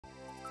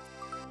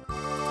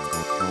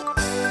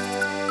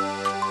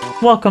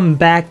welcome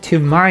back to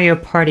Mario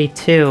Party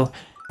 2.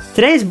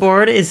 Today's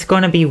board is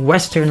going to be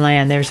Western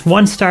Land. There's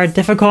 1-star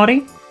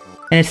difficulty,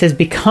 and it says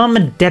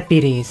become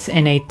deputies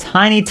in a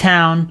tiny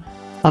town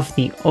of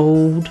the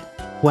Old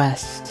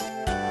West.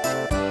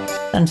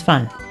 Sounds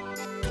fun.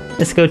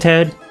 Let's go,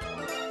 Toad.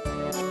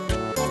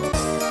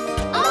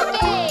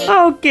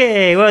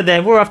 Okay, well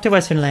then, we're off to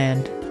Western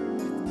Land.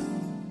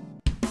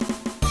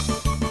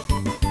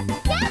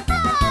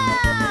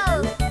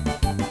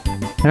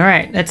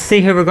 Alright, let's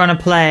see who we're gonna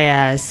play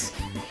as.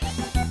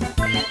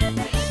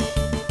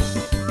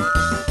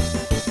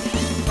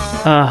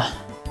 I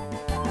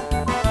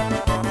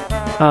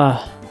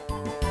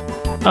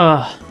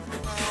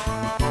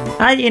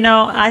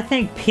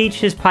think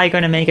Peach is probably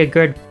gonna make a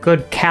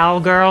good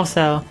cowgirl,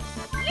 so.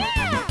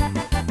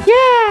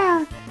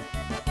 Yeah!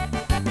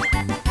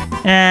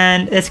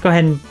 And let's go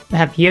ahead and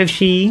have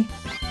Yoshi.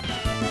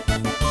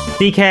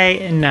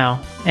 DK, no.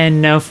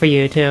 And no for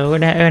you too. We're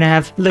gonna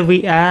have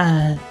Louis.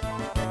 I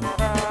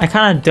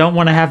kind of don't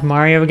want to have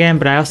Mario again,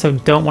 but I also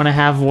don't want to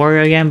have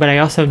Wario again, but I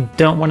also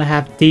don't want to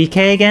have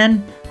DK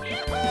again.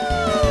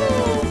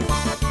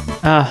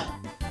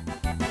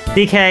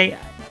 DK,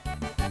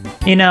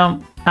 you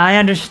know, I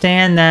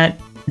understand that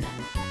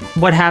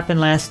what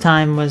happened last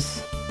time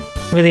was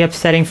really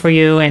upsetting for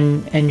you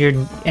and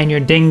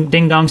your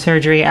ding dong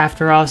surgery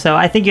after all, so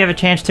I think you have a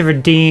chance to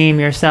redeem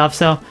yourself,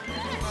 so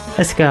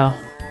let's go.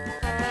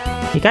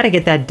 You gotta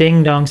get that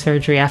ding dong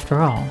surgery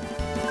after all.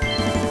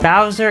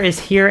 Bowser is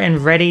here and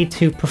ready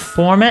to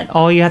perform it.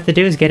 All you have to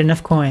do is get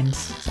enough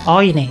coins. That's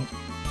all you need.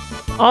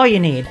 All you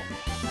need.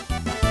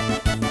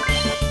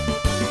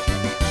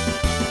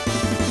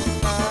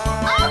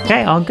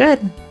 Okay, all good.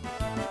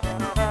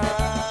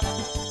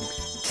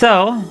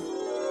 So,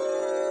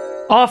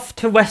 off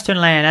to Western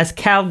Land as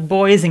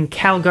cowboys and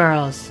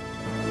cowgirls.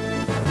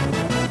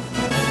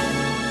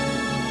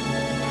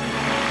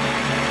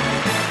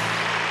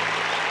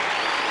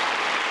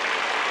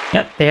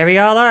 Yep, there we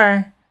all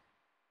are.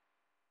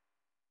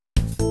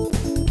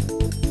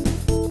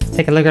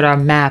 Take a look at our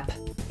map.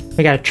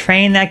 We got a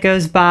train that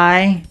goes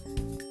by.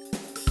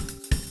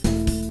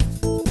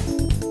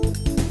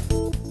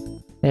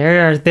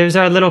 There's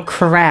our little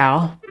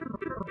corral.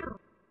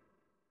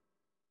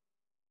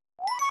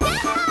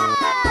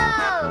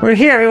 We're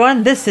here,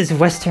 everyone. This is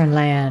Western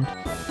Land.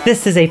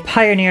 This is a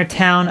pioneer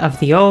town of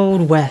the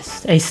Old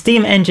West. A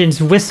steam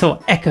engine's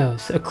whistle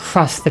echoes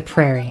across the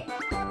prairie.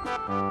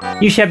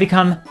 You shall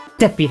become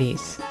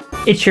deputies.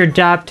 It's your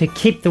job to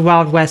keep the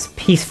Wild West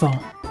peaceful.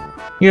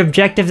 Your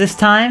objective this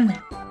time?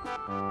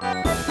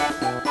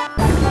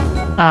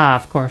 Ah,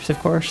 of course.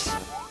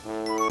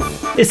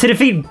 Is to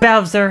defeat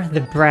Bowser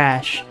the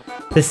Brash,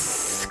 the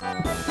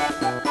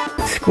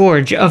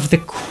scourge of the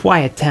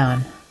Quiet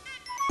Town.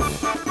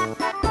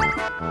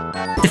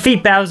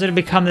 Defeat Bowser to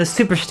become the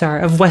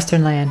superstar of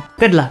Western Land.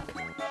 Good luck.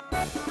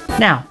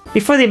 Now,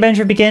 before the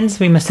adventure begins,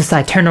 we must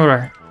decide turn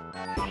order.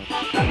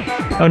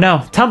 Oh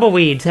no,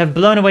 tumbleweeds have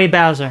blown away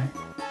Bowser.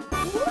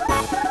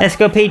 Let's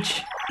go,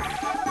 Peach.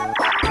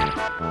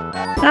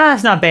 Ah,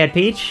 it's not bad,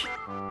 Peach.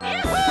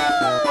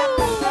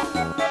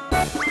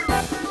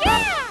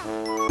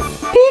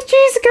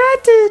 Peachy's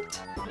got it!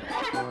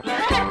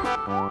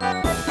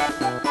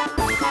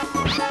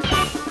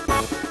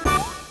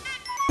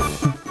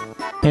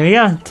 There we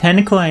go,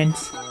 10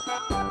 coins.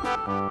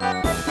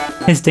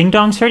 Is Ding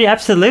Dong sturdy?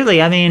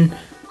 Absolutely. I mean,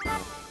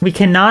 we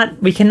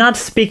cannot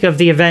speak of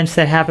the events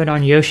that happened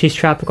on Yoshi's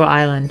Tropical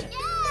Island.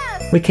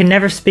 We can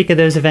never speak of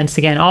those events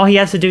again. All he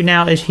has to do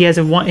now is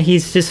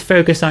he's just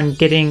focused on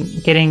getting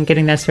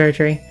that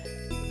surgery.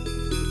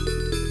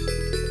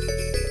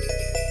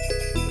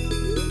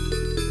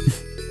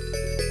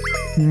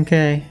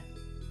 Okay.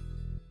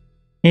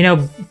 You know,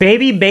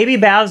 baby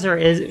Bowser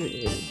is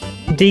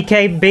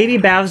DK. Baby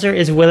Bowser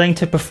is willing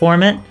to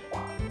perform it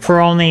for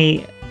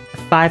only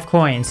 5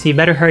 coins. So you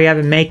better hurry up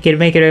and make it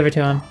over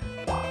to him.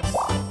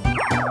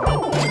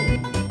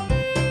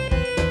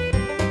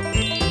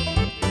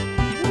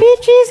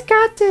 Peachy's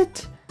got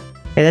it!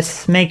 Okay,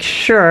 let's make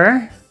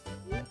sure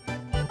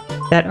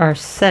that our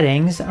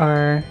settings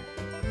are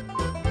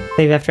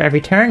saved after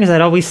every turn, because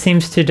that always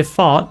seems to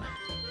default.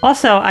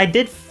 Also, I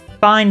did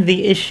find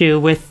the issue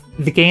with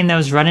the game that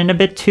was running a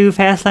bit too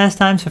fast last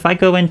time, so if I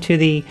go into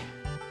the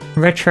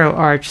Retro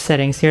Arch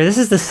settings here, this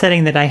is the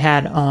setting that I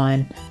had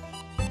on.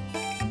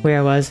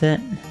 Where was it?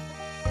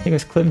 I think it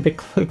was a bit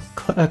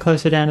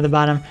closer down to the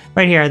bottom.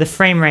 Right here, the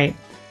frame rate.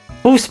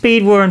 Full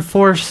speed will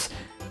enforce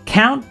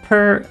count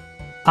per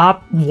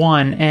op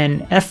 1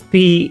 and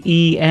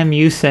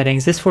FBEMU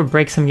settings. This will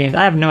break some games.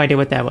 I have no idea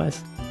what that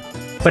was.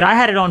 But I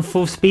had it on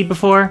full speed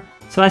before,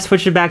 so I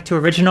switched it back to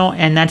original,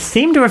 and that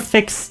seemed to have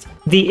fixed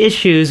the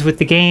issues with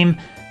the game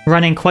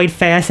running quite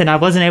fast, and I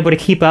wasn't able to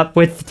keep up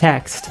with the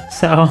text.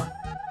 So,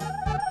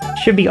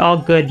 should be all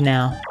good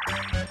now.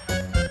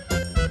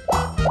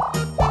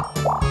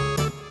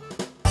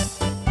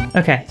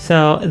 Okay,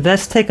 so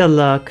let's take a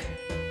look.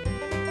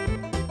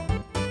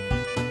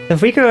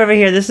 If we go over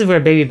here, this is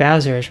where Baby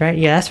Bowser is, right?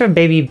 Yeah, that's where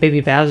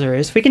Baby Bowser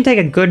is. We can take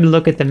a good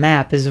look at the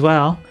map as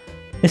well.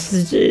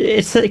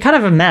 It's kind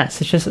of a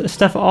mess. It's just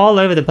stuff all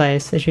over the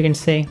place, as you can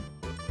see.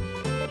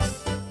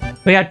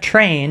 We got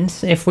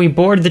trains. If we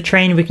board the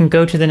train, we can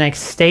go to the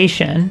next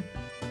station.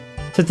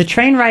 So the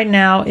train right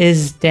now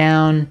is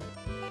down...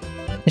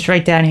 It's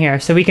right down here.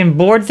 So we can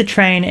board the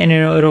train and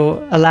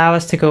it'll allow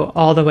us to go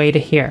all the way to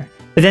here.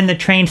 But then the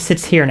train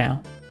sits here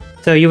now.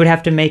 So you would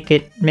have to make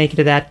it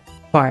to that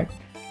part.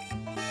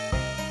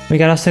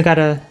 We also got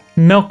a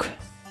milk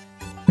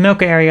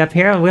area up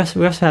here. We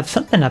also have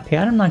something up here.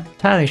 I'm not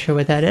entirely sure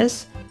what that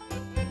is.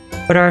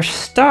 But our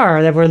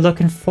star that we're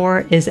looking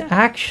for is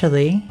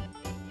actually...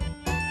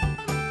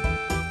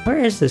 Where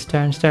is this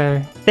darn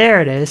star?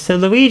 There it is. So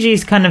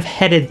Luigi's kind of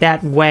headed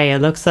that way, it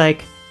looks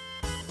like.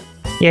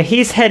 Yeah,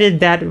 he's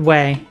headed that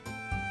way.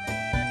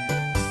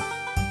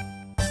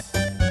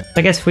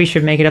 I guess we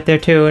should make it up there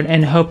too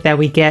and hope that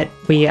we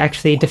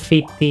actually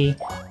defeat the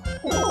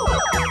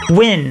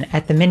win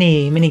at the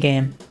mini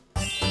game.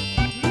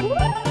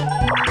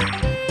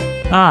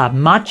 Ah,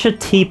 matcha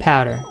tea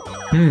powder.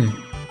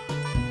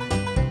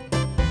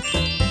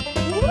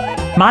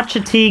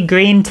 Matcha tea,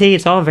 green tea,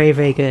 it's all very,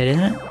 very good,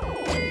 isn't it?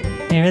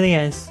 It really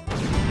is.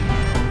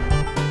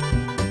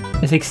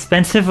 It's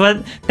expensive?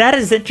 What? That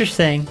is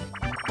interesting.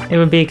 It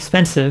would be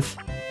expensive.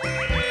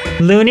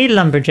 Looney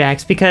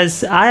Lumberjacks,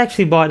 because I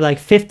actually bought like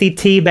 50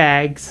 tea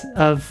bags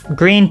of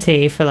green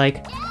tea for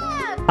like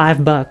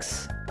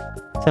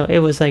 $5. So it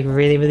was like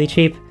really, really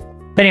cheap.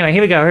 But anyway,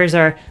 here we go. Here's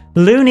our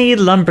Looney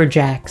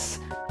Lumberjacks.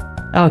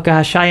 Oh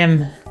gosh, I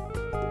am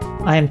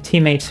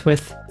teammates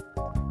with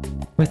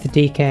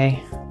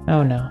DK.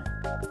 Oh no.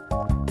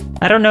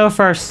 I don't know if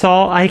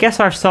I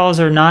guess our saws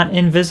are not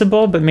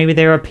invisible, but maybe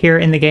they appear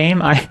in the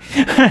game.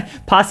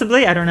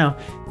 Possibly, I don't know.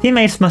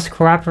 Teammates must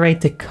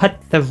cooperate to cut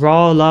the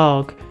raw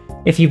log.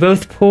 If you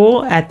both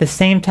pull at the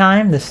same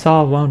time, the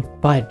saw won't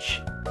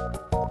budge.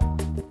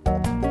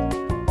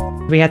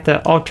 We have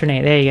to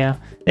alternate. There you go.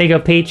 There you go,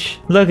 Peach.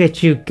 Look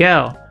at you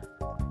go.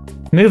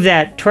 Move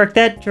that. Twerk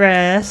that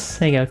dress.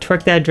 There you go.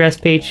 Twerk that dress,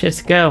 Peach.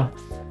 Let's go.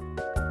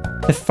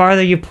 The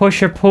farther you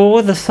push or pull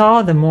with the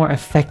saw, the more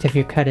effective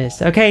your cut is.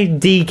 Okay,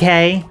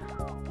 DK.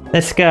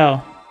 Let's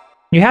go.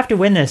 You have to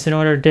win this in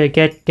order to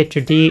get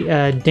your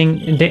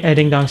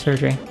ding dong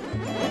surgery.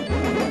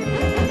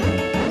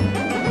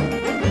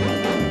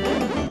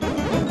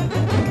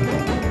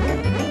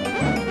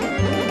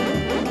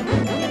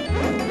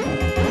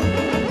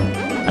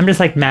 I'm just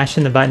like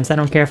mashing the buttons. I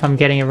don't care if I'm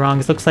getting it wrong.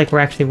 It looks like we're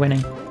actually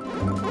winning.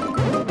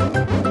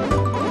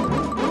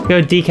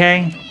 Go,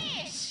 DK.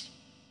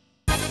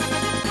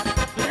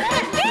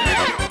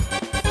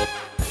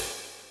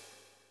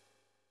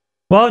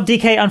 Well,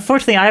 DK,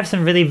 unfortunately, I have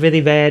some really,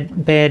 really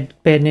bad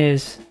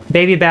news.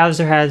 Baby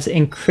Bowser has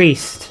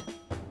increased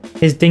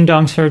his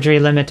ding-dong surgery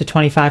limit to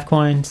 25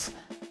 coins.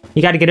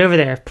 You gotta get over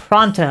there.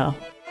 Pronto.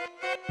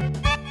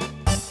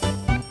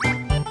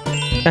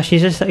 Gosh,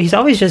 he's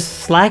always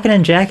just slacking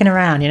and jacking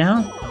around, you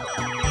know?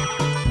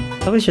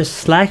 Always just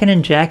slacking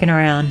and jacking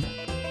around.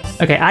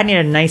 Okay, I need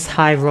a nice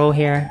high roll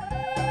here.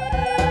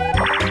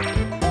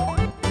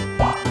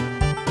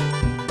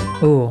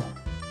 Ooh,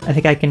 I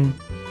think I can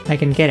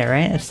get it,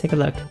 right? Let's take a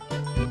look.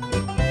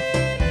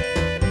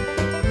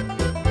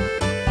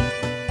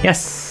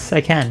 Yes,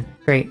 I can.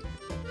 Great.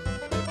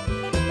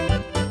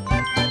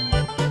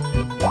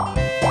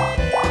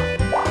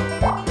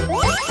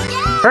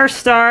 First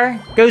star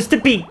goes to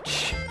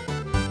Peach.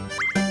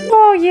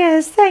 Oh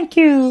yes, thank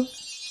you.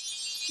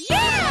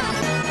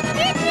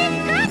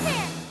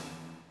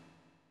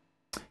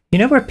 You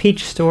know where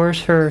Peach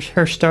stores her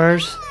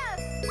stars?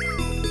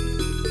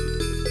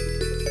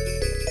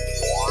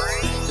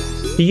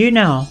 Do you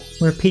know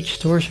where Peach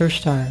stores her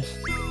stars?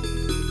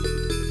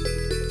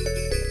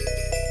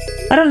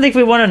 I don't think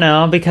we want to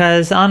know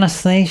because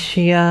honestly,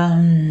 she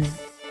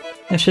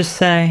let's just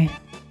say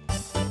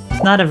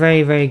it's not a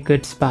very, very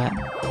good spot.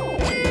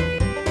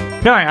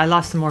 Darn, I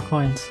lost some more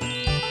coins.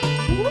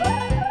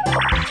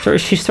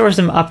 She stores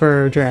them up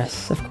her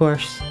dress, of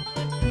course.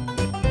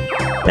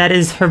 That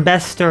is her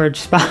best storage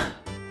spot.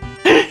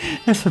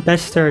 That's her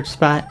best storage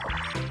spot.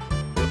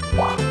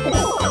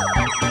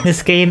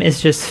 This game is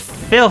just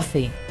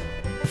filthy.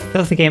 A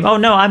filthy game. Oh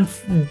no,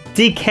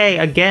 DK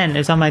again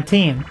is on my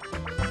team.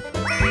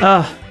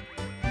 Ugh.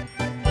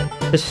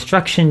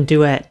 Destruction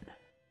duet.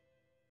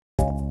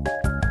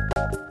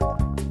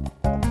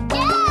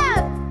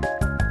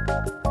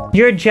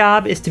 Your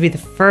job is to be the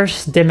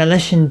first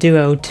demolition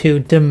duo to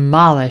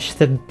demolish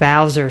the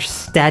Bowser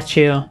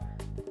statue.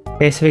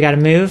 Okay, so we gotta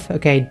move.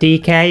 Okay,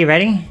 DK, you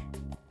ready?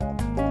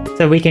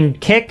 So we can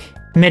kick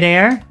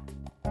midair.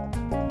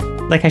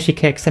 Like how she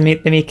kicks. Let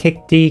me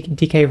kick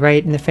DK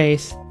right in the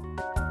face.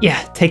 Yeah,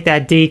 take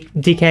that,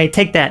 DK,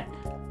 take that.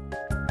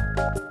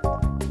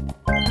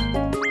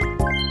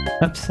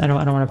 Oops, I don't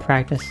want to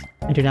practice.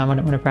 I do not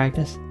want to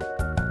practice.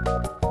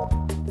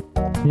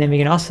 And then we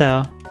can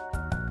also...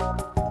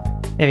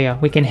 There we go.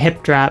 We can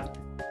hip drop.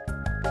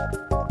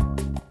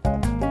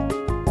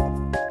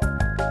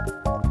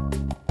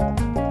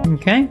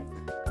 Okay.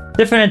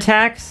 Different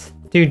attacks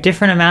do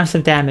different amounts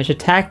of damage.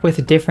 Attack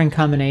with different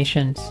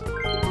combinations.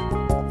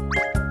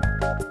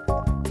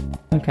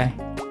 Okay.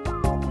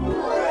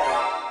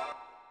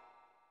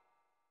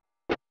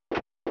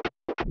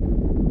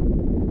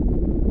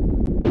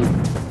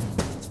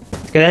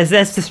 Good,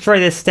 let's destroy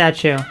this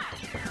statue.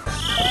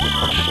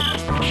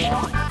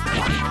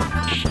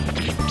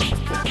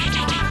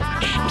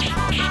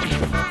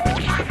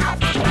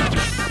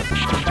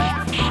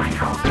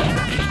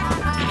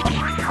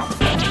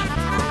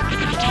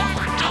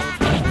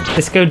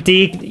 Let's go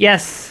D.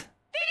 Yes!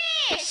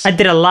 Finish! I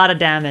did a lot of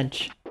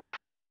damage.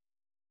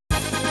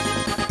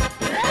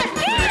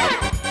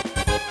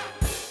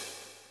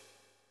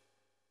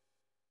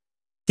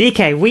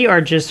 DK, we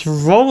are just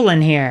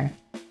rolling here.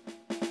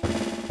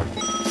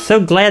 So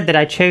glad that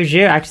I chose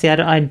you. Actually,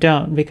 I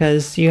don't,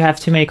 because you have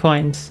too many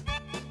coins.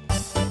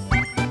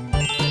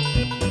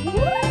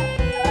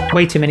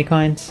 Way too many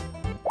coins.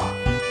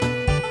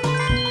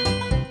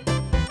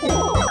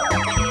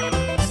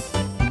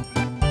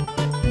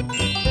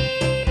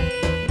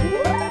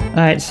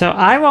 Alright, so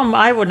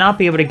I would not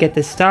be able to get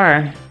this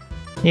star.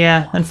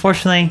 Yeah,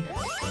 unfortunately,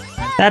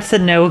 that's a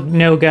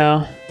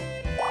no-go.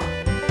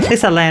 At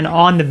least I land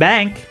on the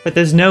bank, but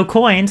there's no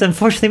coins.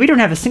 Unfortunately, we don't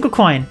have a single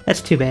coin.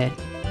 That's too bad.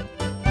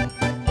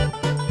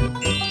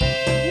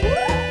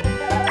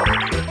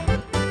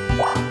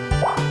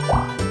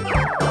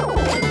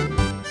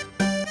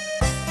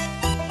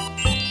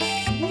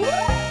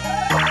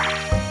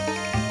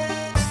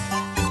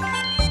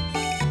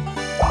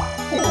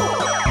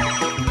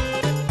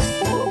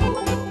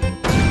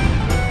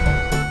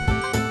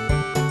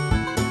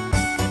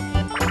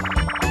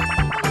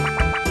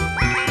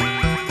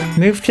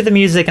 Move to the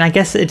music, and I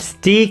guess it's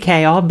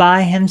DK all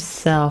by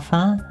himself,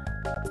 huh?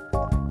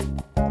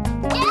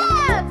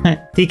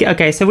 Yeah! DK,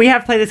 okay, so we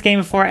have played this game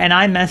before, and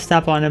I messed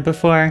up on it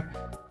before.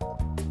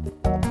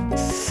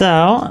 So,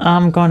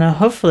 I'm gonna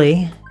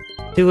hopefully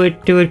do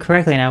it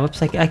correctly now.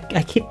 Whoops,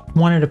 I keep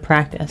wanting to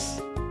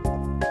practice.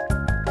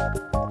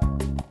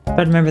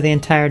 But remember the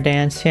entire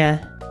dance,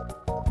 yeah.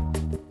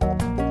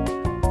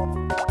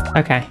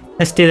 Okay,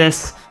 let's do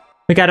this.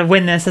 We gotta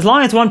win this. As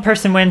long as one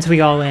person wins,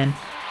 we all win.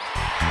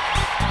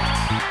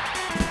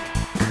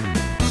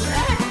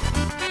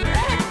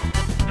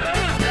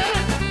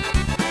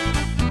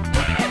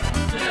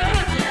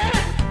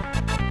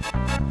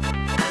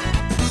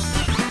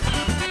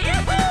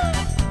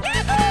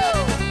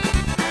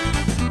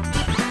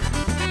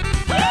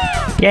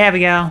 Yeah, we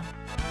go.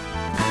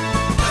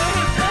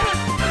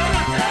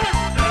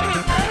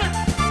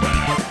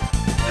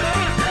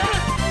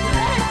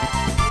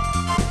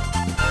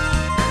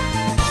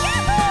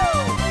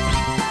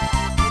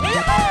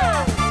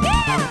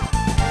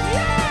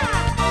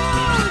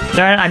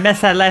 Darn, I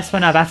messed that last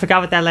one up. I forgot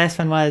what that last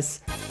one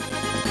was.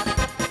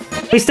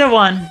 We still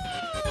won.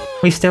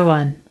 We still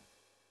won.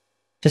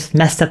 Just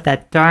messed up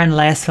that darn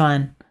last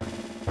one.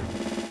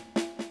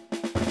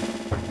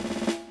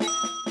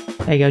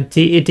 There you go,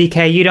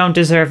 DK, you don't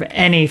deserve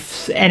any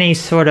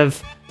sort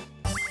of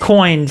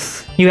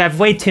coins. You have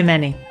way too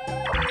many.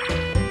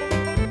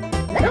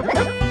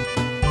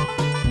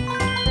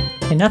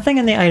 Okay, nothing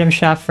in the item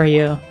shop for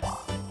you.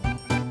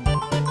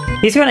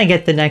 He's gonna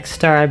get the next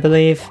star, I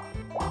believe.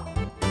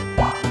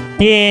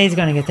 Yeah, he's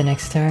gonna get the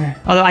next star.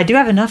 Although I do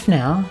have enough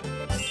now.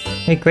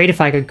 It'd be great if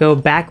I could go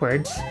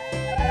backwards.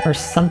 Or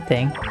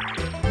something.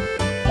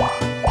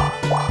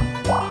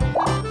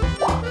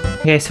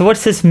 Okay, so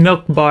what's this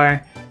milk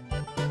bar?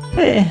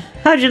 Hey,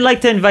 how'd you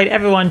like to invite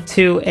everyone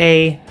to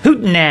a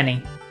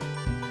hootenanny?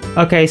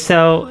 Okay,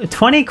 so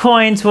 20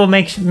 coins will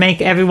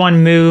make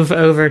everyone move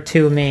over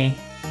to me.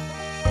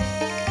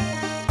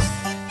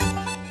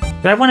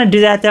 Do I want to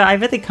do that though? I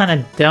really kind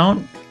of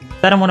don't.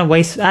 I don't want to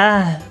waste.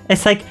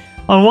 It's like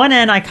on one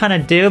end I kind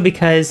of do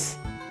because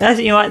that's,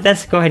 you know what?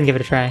 Let's go ahead and give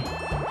it a try.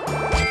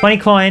 20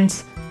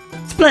 coins,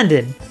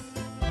 splendid.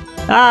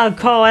 I'll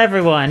call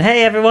everyone.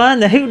 Hey everyone,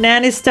 the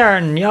hootenanny's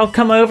starting. Y'all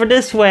come over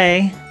this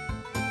way.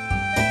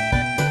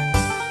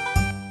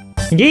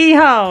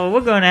 Yeehaw! We're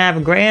gonna have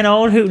a grand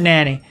old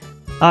hootenanny.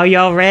 Are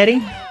y'all ready?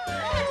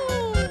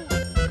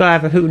 Go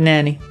have a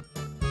hootenanny.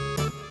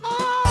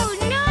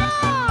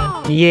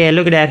 Oh no! Yeah,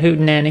 look at that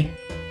hootenanny.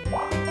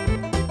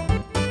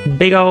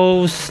 Big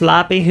old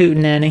sloppy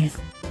hootenanny.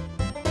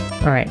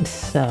 Alright,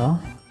 so...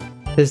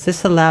 does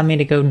this allow me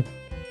to go...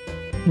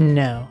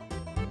 No.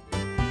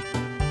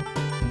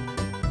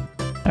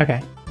 Okay.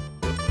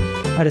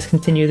 I'll just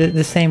continue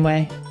the same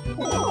way.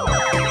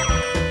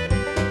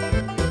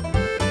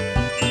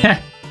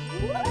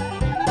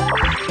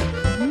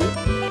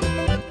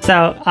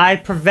 So I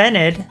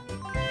prevented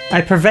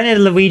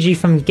Luigi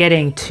from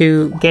getting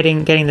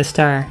the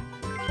star.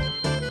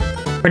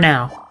 For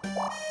now.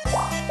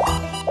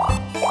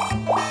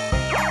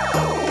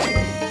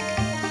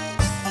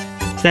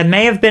 So that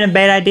may have been a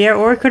bad idea,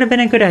 or it could have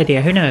been a good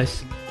idea. Who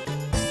knows?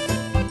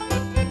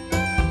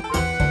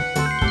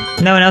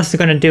 No one else is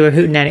gonna do a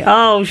hootenanny.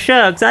 Oh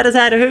shucks! I just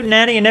had a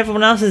hootenanny, and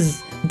everyone else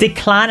is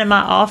declining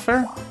my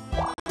offer.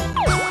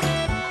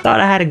 Thought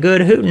I had a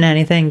good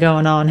hootenanny thing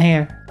going on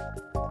here.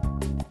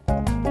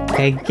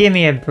 Okay, give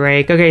me a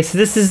break. Okay, so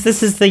this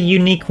is the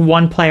unique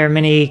one-player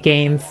mini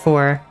game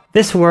for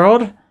this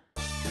world.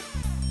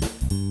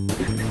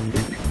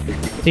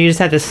 So you just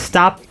have to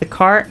stop the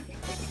cart.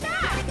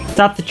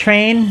 Stop the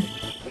train.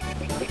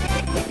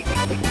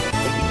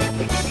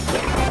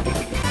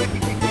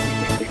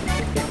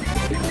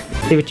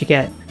 See what you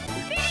get.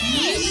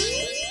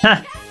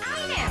 Huh.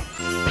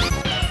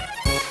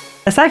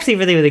 That's actually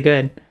really, really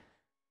good.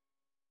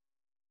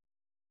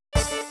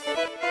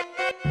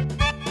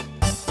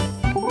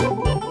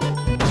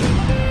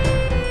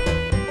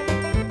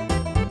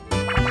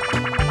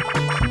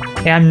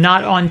 Yeah, I'm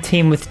not on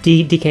team with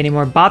DK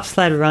anymore.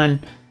 Bobsled Run.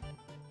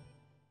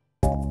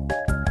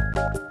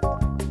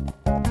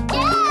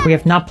 We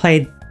have not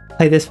played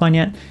this one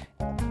yet.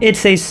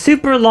 It's a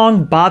super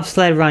long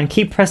bobsled run.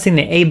 Keep pressing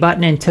the A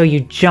button until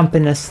you jump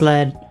in the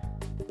sled.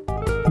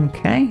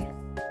 Okay.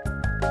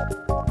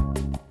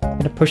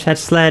 Gotta push that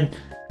sled.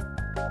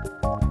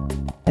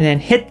 And then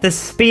hit the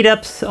speed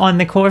ups on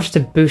the course to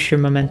boost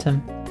your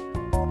momentum.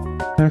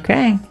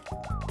 Okay.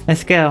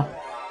 Let's go.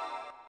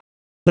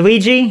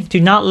 Luigi, do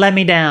not let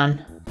me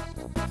down.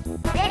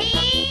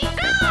 Ready,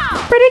 go!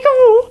 Pretty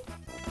cool.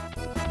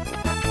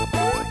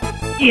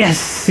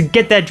 Yes,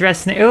 get that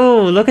dress.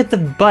 Oh, look at the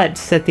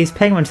butts that these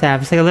penguins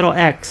have. It's like a little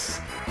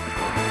X.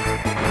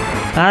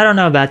 I don't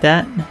know about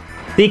that.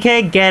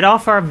 DK, get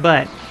off our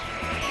butt.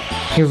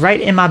 You're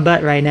right in my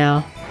butt right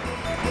now.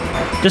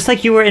 Just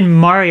like you were in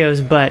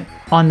Mario's butt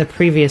on the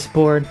previous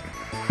board.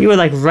 You were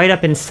like right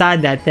up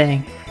inside that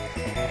thing.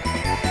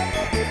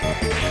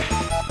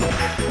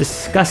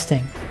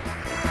 Disgusting.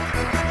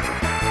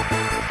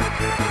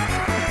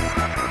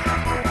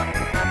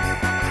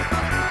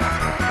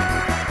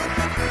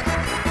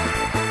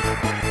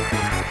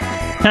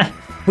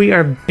 We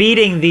are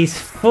beating these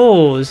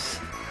fools.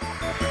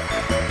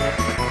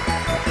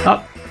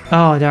 Oh,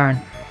 oh darn.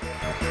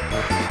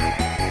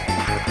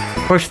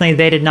 Fortunately,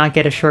 they did not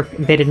get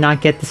they did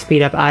not get the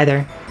speed up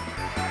either.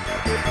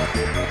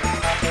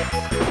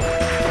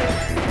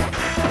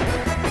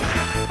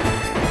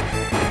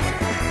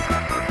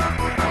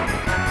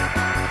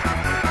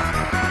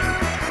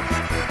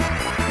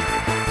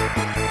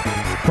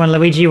 Come on,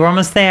 Luigi, we're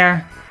almost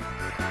there.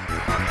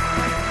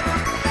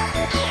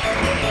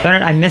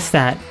 Darn it, I missed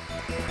that.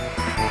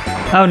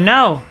 Oh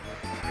no!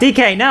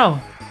 DK, no!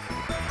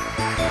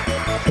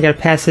 I gotta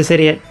pass this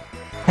idiot.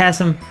 Pass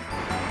him.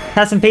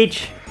 Pass him,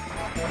 Peach.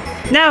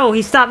 No,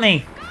 he stopped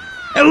me.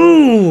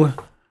 Ooh!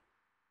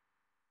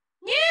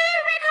 New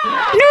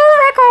record! New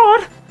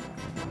record!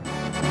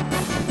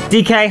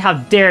 DK, how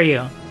dare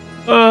you?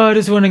 Oh, I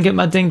just want to get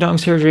my ding-dong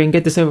surgery and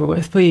get this over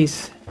with,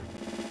 please.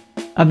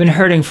 I've been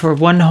hurting for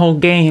one whole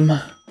game.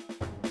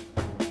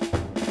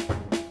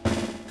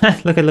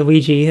 Look at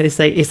Luigi. It's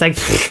like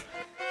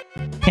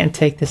can't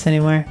take this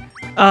anymore.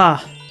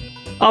 Ah,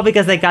 all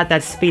because they got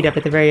that speed up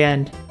at the very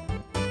end.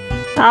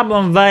 I'm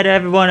gonna invite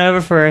everyone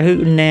over for a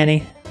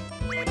hootenanny.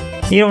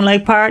 You don't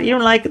like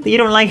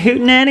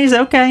hootenannies?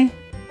 Okay.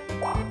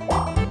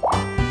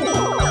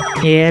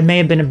 Yeah, it may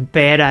have been a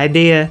bad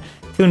idea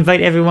to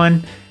invite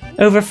everyone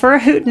over for a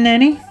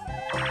hootenanny.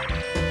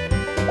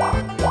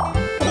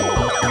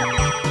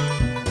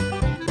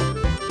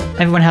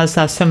 Everyone has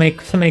so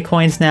many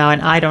coins now,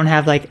 and I don't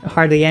have like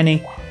hardly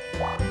any.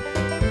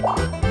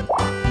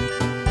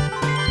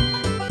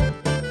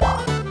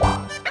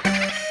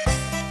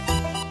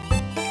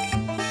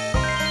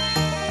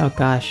 Oh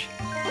gosh.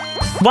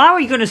 Why are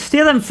you gonna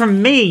steal them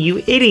from me, you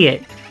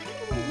idiot?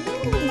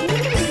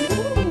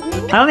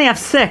 I only have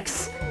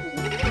 6.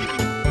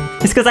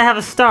 It's because I have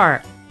a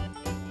star.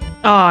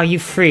 Oh, you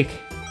freak.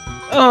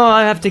 Oh,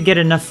 I have to get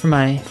enough for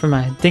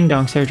my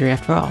ding-dong surgery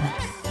after all.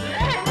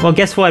 Well,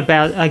 guess what,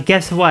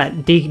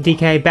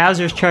 DK?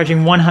 Bowser's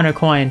charging 100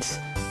 coins.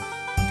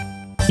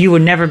 You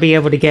would never be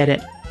able to get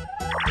it.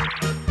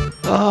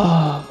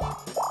 Oh.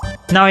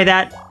 Not only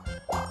that,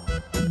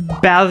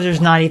 Bowser's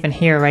not even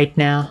here right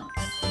now.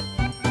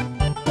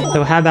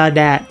 So how about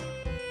that?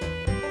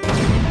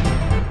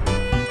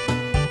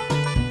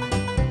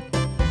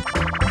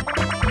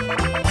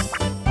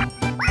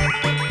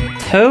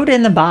 Toad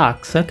in the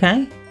box,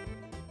 okay.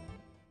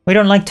 We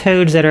don't like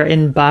toads that are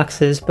in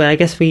boxes, but I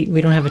guess we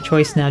don't have a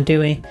choice now, do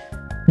we?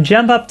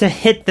 Jump up to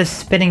hit the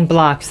spinning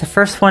blocks. The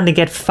first one to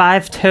get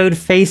 5 toad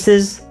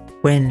faces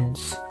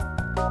wins.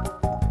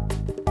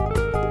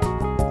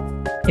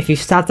 If you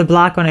stop the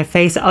block on a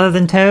face other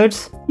than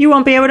toads, you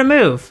won't be able to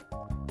move.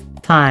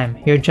 Time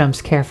your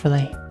jumps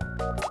carefully.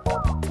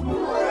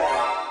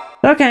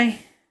 Okay.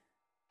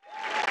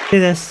 Do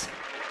this.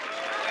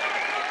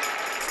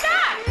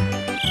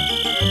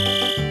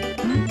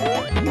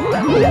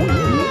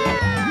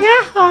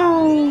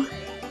 Yahoo!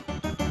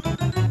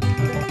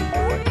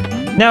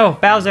 No,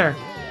 Bowser!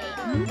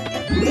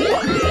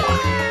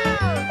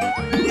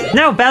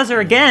 No, Bowser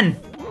again!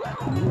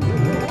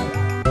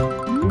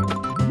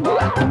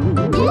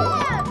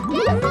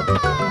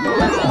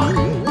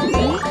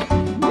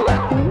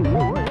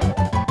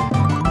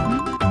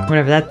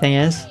 Whatever that thing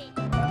is.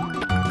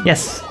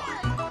 Yes.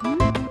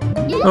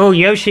 Oh,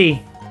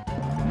 Yoshi!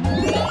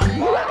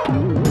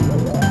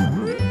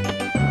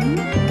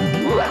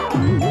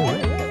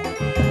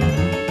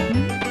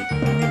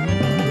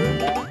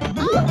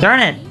 Darn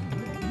it!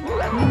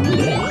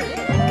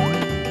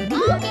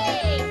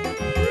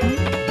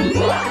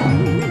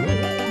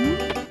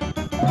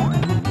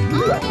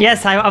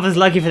 Yes, I was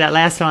lucky for that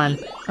last one.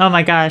 Oh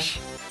my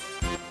gosh.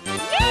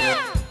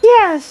 Yeah.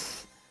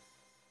 Yes!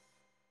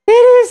 It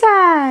is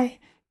I!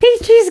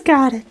 Peachy's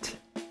got it!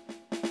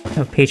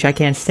 Oh, Peach, I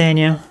can't stand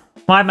you.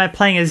 Why am I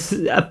playing as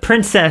a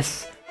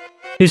princess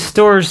who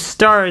stores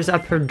stars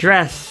up her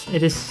dress?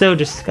 It is so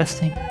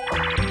disgusting.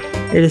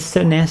 It is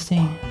so nasty.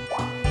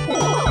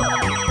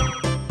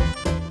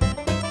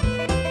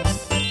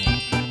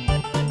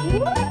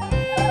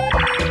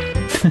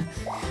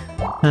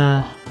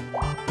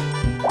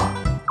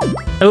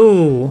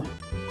 Oh,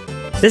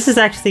 this is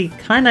actually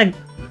kind of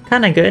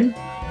good.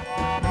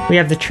 We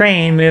have the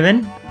train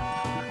moving.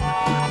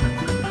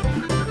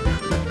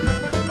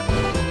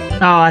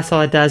 Oh, that's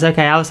all it does.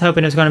 Okay, I was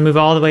hoping it was going to move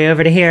all the way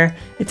over to here.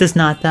 It does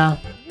not, though.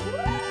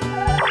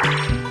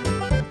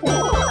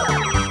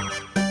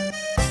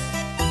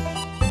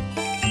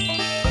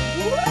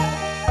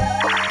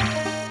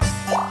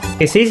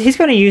 Okay, so he's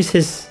going to use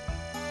his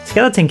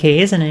skeleton key,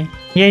 isn't he?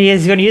 Yeah, he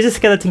is. He's going to use his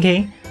skeleton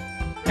key.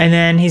 And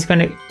then he's going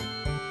to...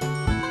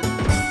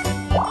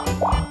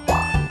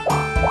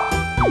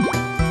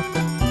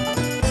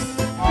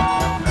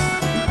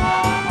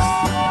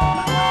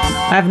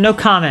 I have no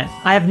comment.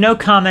 I have no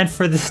comment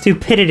for the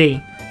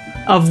stupidity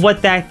of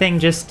what that thing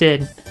just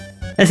did.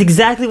 That's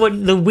exactly what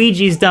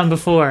Luigi's done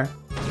before.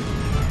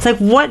 It's like,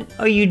 what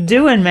are you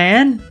doing,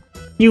 man?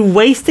 You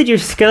wasted your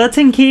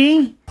skeleton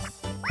key?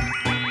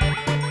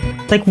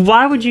 Like,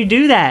 why would you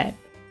do that?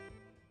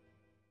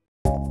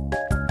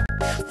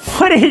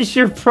 What is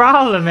your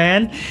problem,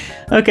 man?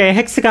 Okay,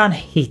 hexagon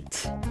heat.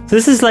 So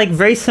this is like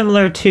very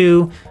similar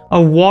to a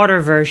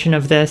water version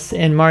of this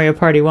in Mario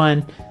Party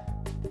 1.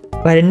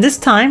 But in this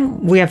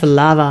time, we have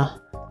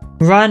lava.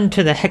 Run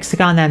to the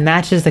hexagon that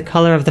matches the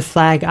color of the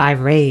flag I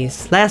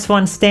raise. Last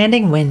one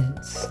standing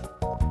wins.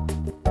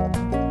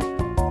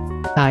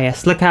 Ah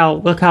yes, look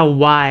how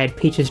wide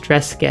Peach's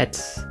dress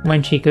gets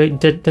when she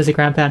does a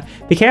ground pound.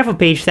 Be careful,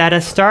 Peach, that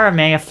a star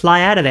may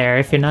fly out of there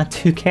if you're not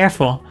too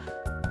careful.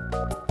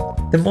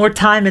 The more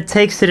time it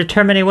takes to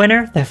determine a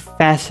winner, the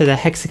faster the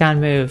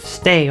hexagon moves.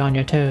 Stay on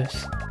your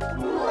toes.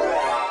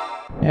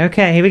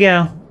 Okay, here we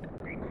go.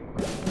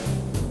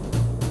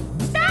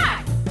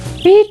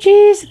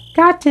 Peachy's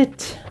got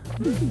it.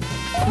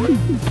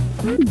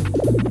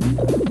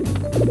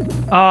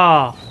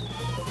 Oh,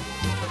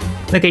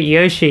 look at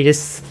Yoshi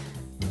just.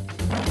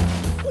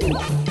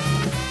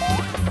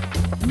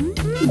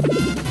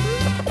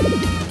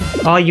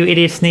 All you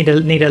idiots need to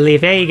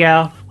leave. There you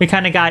go. We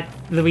kind of got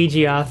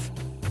Luigi off.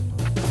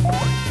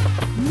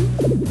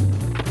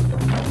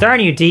 Darn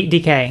you,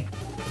 DK.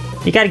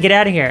 You got to get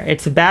out of here.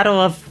 It's a battle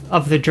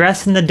of the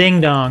dress and the ding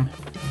dong.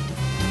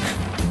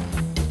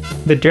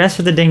 The dress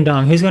or the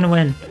ding-dong? Who's gonna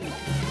win?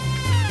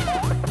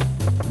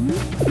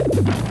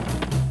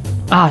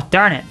 Ah,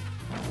 darn it.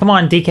 Come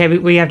on,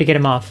 DK, we have to get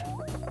him off.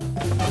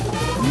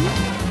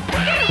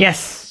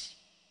 Yes!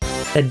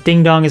 The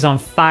ding-dong is on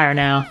fire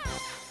now.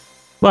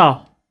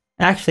 Well,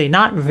 actually,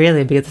 not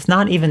really, because it's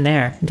not even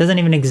there. It doesn't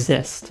even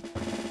exist.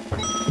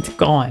 It's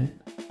gone.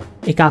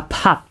 It got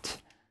popped.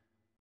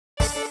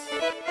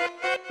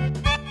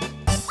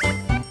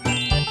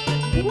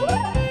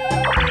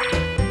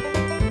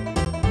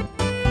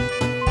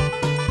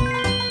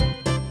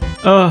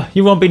 Oh,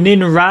 you won't be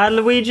needing a ride,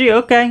 Luigi?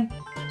 Okay.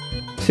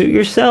 Suit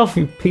yourself,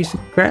 you piece of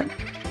crap.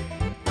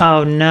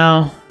 Oh,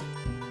 no.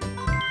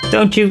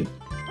 Don't you...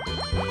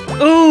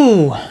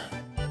 Ooh!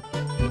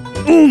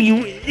 Ooh,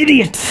 you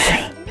idiot!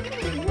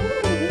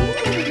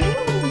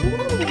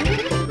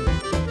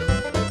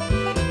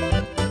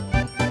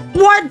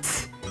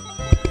 What?!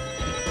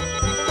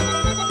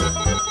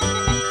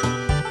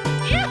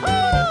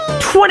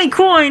 20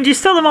 coins! You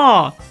stole them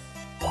all!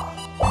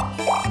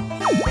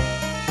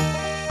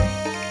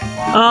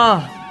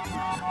 Oh,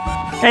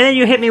 and then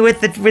you hit me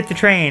with the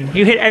train.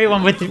 You hit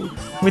everyone with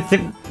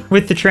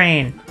the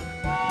train.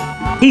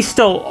 He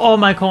stole all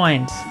my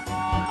coins.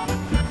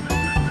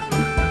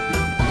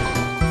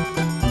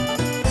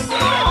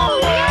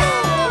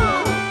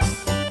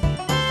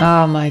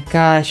 Oh my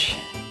gosh,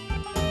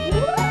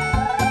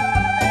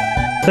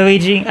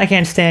 Luigi, I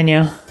can't stand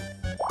you.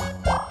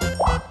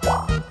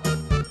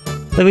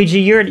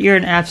 Luigi, you're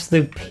an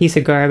absolute piece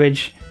of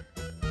garbage.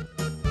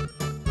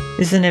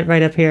 Isn't it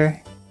right up here?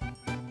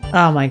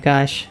 Oh my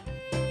gosh.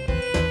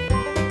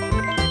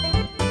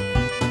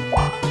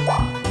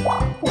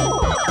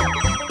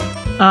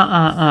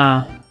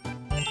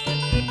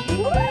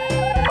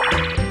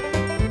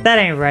 That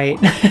ain't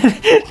right.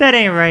 That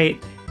ain't right.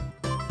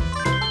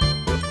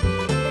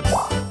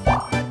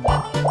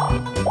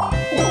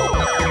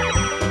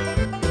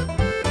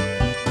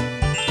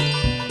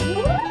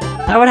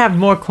 I would have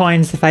more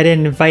coins if I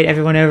didn't invite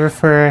everyone over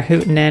for a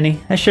hootenanny.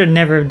 I should have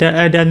never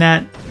done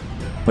that.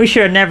 We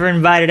should have never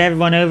invited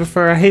everyone over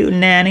for a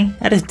hootenanny.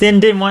 I just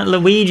didn't want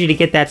Luigi to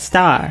get that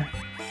star.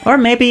 Or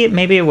maybe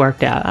it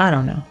worked out. I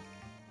don't know.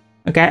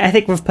 Okay, I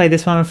think we've played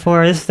this one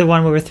before. This is the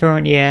one where we're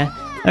throwing, yeah.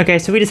 Okay,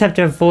 so we just have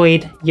to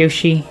avoid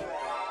Yoshi.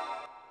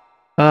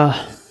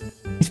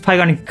 He's probably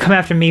going to come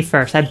after me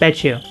first, I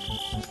bet you.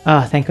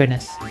 Oh, thank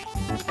goodness.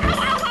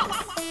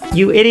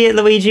 You idiot,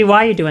 Luigi,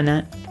 why are you doing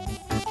that?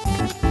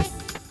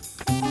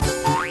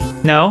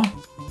 No.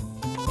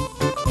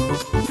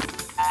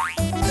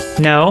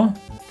 No.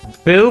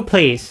 Boo,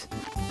 please.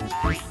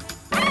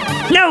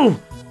 No!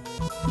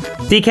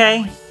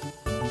 DK?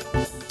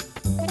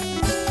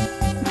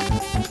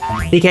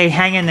 DK,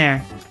 hang in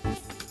there.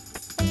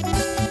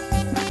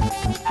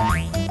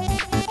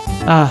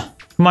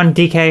 Come on,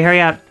 DK,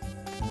 hurry up.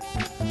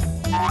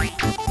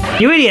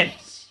 You idiot!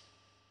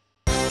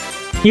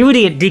 You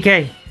idiot,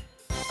 DK!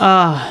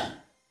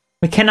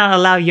 We cannot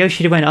allow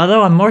Yoshi to win,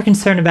 although I'm more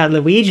concerned about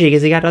Luigi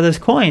because he got all those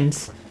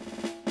coins.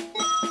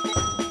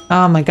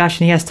 Oh my gosh,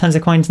 and he has tons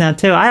of coins now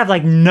too. I have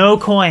like no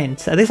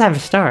coins. At least I have a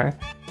star,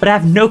 but I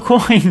have no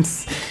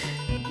coins.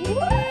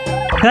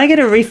 Can I get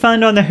a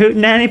refund on the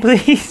Hootenanny,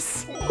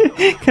 please?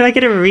 Can I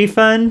get a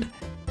refund?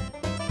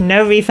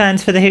 No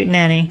refunds for the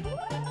Hootenanny.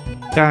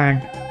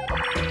 Darn.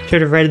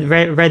 Should have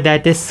read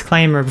that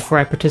disclaimer before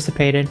I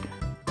participated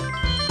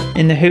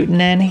in the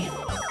Hootenanny.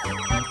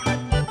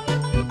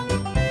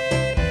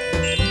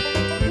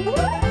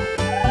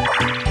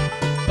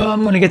 Oh,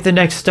 I'm gonna get the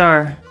next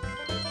star.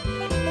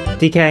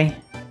 DK.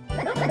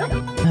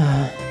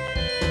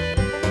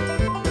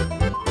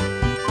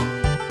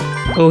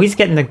 Oh, he's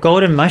getting the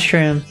golden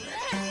mushroom.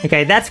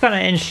 Okay, that's gonna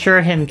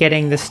ensure him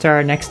getting the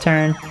star next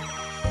turn.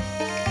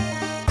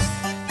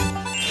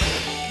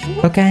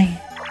 Okay.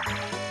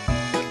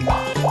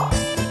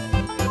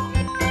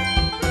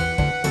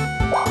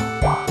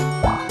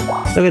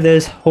 Look at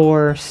those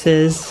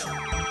horses.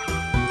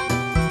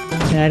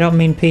 And I don't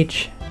mean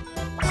Peach.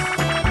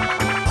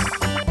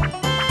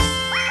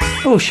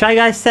 Oh, Shy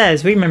Guy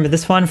says, we remember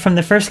this one from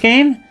the first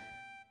game?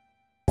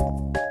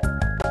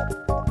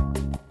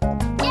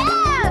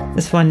 Yeah!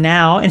 This one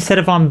now, instead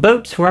of on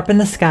boats, we're up in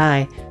the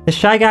sky. The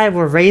Shy Guy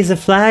will raise a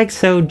flag,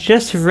 so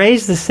just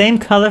raise the same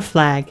color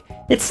flag.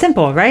 It's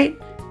simple, right?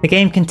 The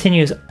game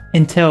continues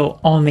until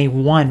only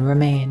one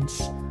remains.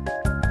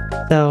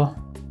 So,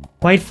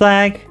 white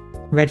flag,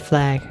 red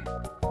flag.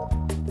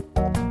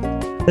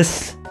 The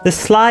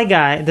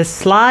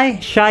sly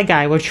Shy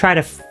Guy will try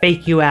to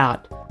fake you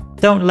out.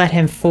 Don't let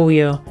him fool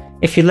you.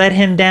 If you let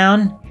him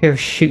down, he'll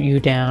shoot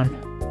you down.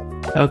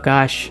 Oh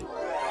gosh.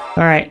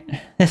 Alright,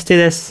 let's do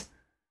this.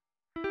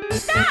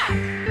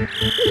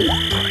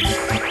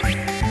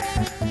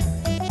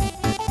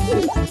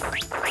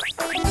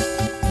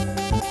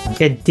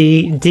 Get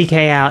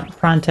DK out,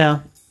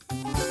 pronto.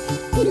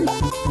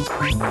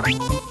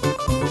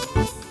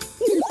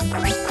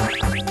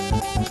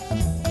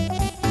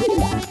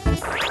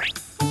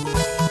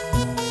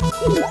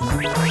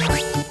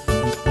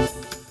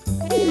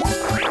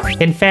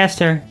 Getting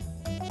faster.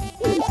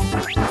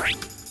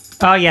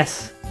 Oh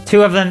yes,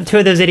 two of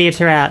those idiots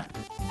are out.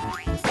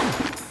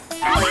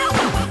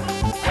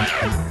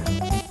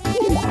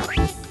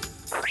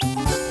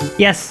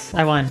 Yes,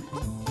 I won.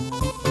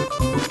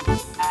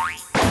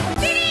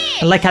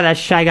 I like how that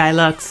Shy Guy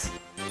looks.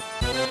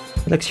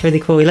 He looks really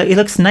cool. He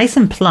looks nice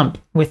and plump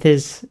with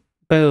his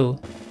bow.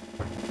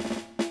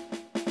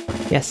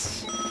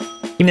 Yes.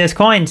 Give me those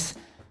coins.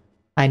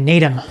 I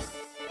need them.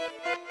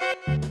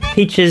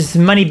 Peach's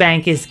money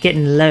bank is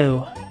getting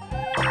low.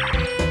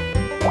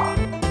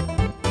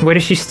 Where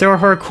does she store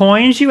her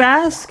coins, you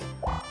ask?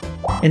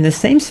 In the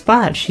same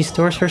spot she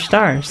stores her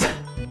stars.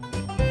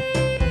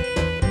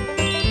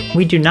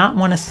 We do not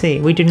want to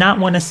see. We do not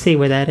want to see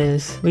where that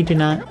is. We do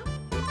not.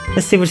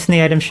 Let's see what's in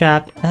the item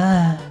shop.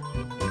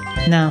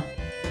 No.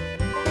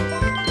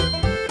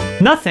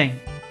 Nothing!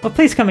 Well,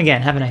 please come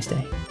again. Have a nice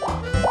day.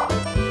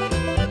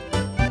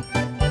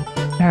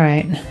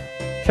 Alright.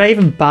 Should I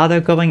even bother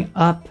going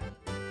up?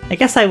 I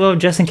guess I will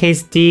just in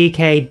case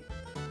DK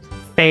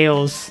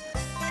fails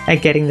at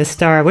getting the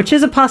star, which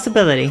is a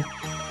possibility.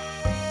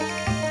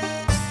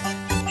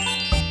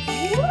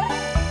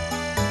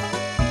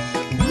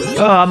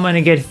 Oh, I'm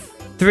gonna get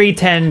 3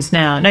 10s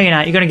now. No, you're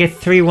not. You're gonna get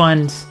 3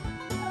 1s.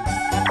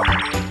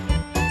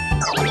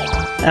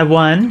 A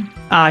 1.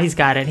 Ah, he's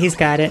got it. He's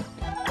got it.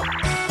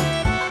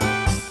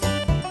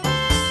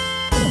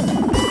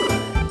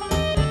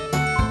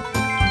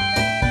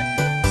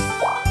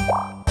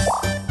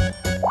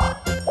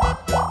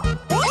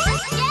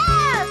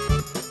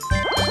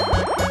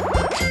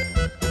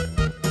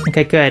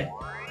 Okay, good.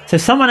 So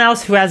someone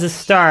else who has a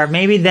star,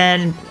 maybe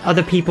then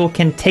other people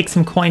can take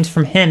some coins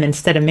from him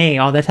instead of me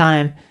all the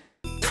time.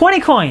 20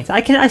 coins!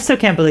 I still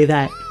can't believe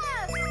that.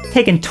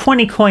 Taking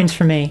 20 coins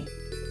from me.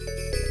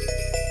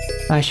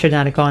 I should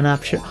not have gone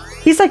up.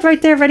 He's like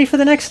right there ready for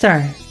the next star.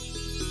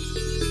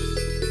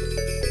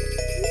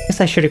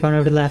 Guess I should have gone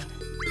over to the left.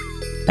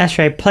 That's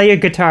right, play your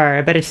guitar.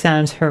 I bet it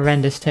sounds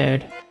horrendous,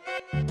 Toad.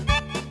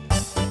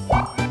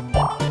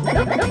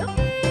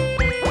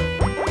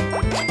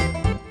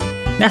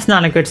 That's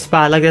not a good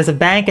spot. Like, there's a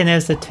bank and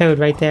there's a Toad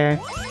right there.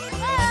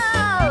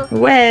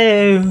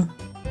 Whoa!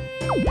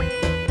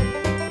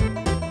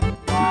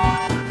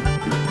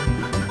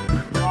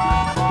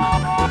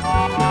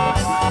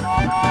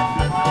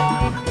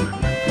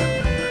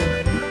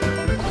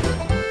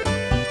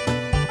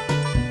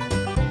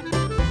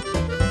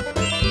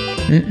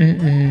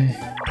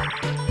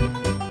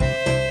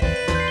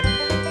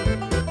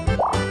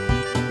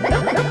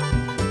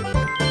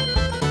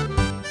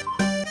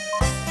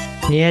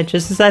 Yeah,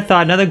 just as I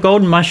thought. Another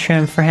golden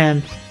mushroom for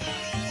him.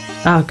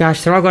 Oh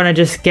gosh, they're all going to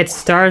just get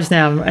stars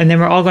now, and then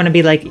we're all going to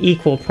be like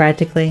equal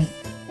practically.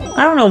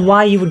 I don't know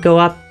why you would go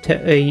up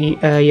to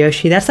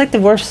Yoshi. That's like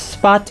the worst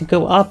spot to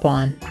go up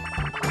on.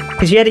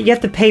 Because you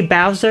have to pay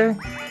Bowser,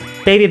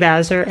 Baby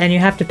Bowser, and you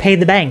have to pay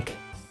the bank.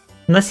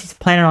 Unless he's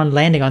planning on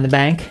landing on the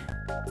bank.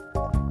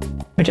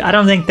 Which I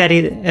don't think that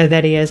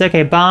he is.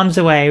 Okay, bombs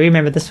away.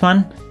 Remember this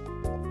one?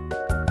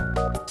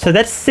 So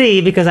let's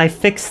see, because I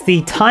fixed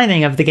the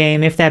timing of the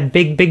game, if that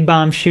big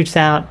bomb shoots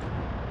out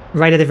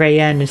right at the very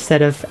end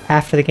instead of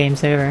after the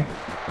game's over.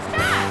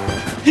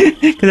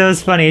 Because that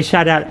was funny, it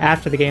shot out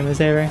after the game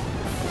was over.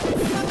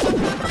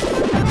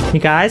 You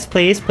guys,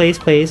 please, please,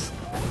 please.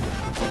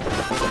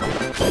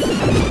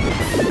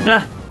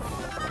 Ah.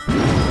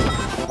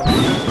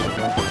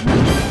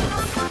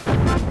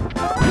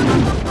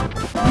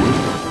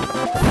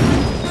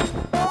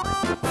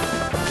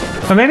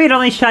 Or maybe it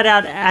only shot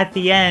out at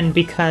the end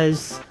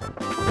because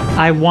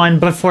I won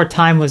before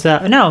time was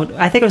up. No,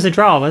 I think it was a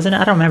draw, wasn't it?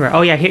 I don't remember.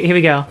 Oh yeah, here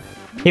we go.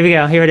 Here we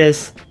go, here it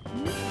is.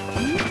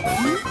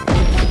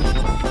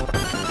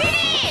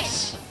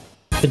 Finish!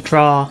 The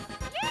draw.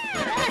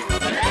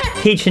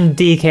 Peach and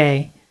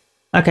DK.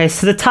 Okay,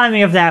 so the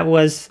timing of that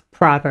was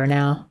proper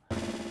now.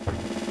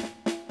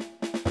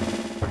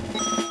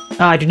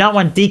 Oh, I do not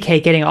want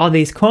DK getting all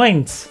these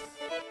coins.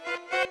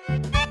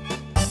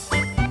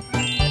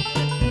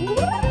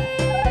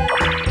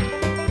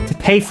 To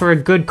pay for a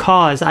good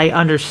cause, I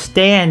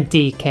understand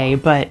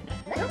DK, but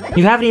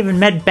you haven't even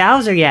met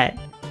Bowser yet.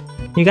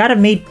 You gotta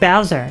meet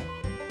Bowser.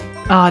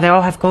 Oh, they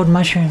all have gold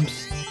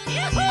mushrooms.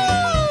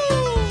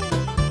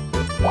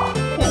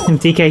 And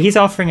DK, he's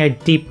offering a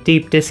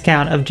deep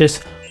discount of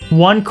just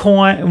one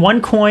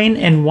coin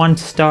and 1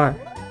 star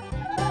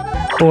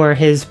for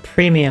his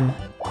premium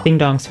Ding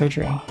Dong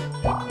surgery.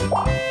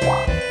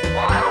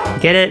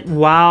 Get it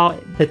while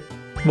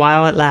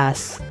it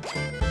lasts.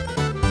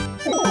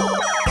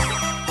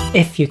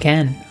 If you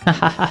can.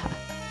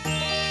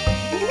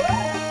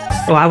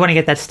 Oh, I want to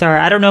get that star.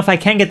 I don't know if I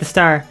can get the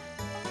star,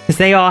 because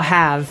they all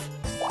have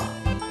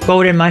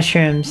golden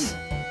mushrooms.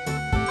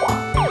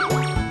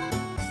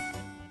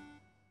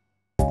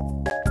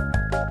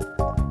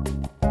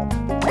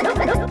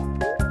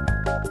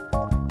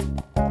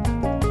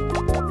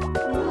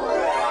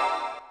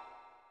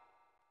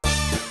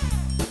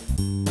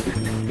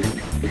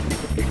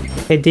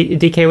 Hey,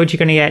 DK, what you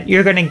gonna get?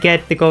 You're gonna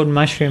get the golden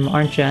mushroom,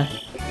 aren't you?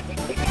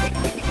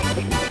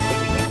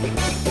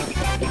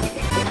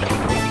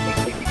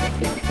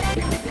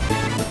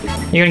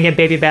 You're gonna get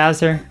Baby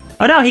Bowser.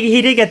 Oh no,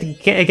 he did get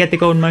the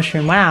golden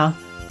mushroom. Wow.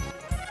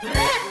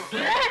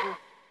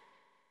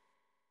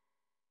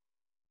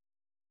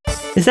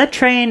 Does that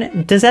train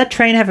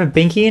have a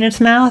binky in its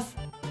mouth?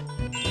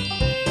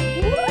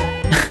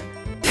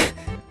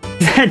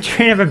 Does that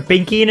train have a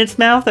binky in its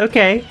mouth?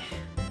 Okay.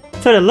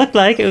 That's what it looked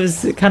like. It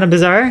was kind of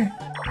bizarre.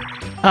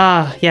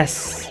 Ah,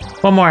 yes.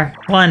 One more.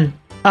 One.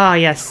 Ah,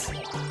 yes.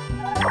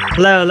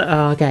 Low.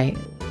 Oh, okay.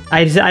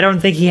 I don't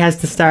think he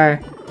has the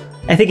star.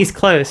 I think he's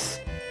close.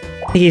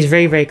 I think he's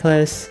very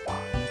close.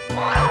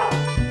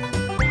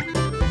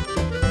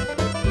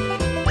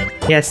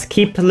 Yes,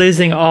 keep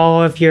losing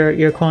all of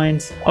your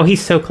coins. Oh,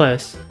 he's so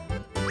close.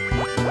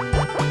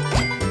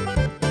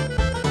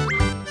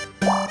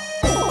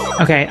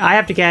 Okay, I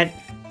have to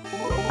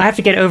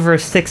get over a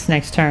 6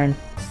 next turn.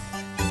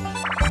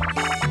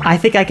 I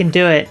think I can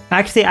do it.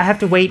 Actually, I have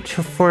to wait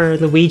for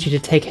Luigi to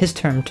take his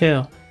turn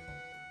too.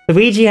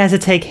 Luigi has to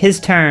take his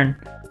turn,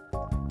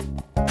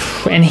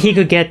 and he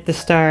could get the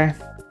star.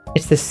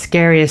 It's the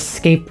scariest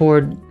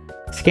scamper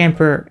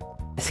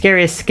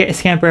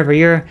ever.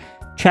 You're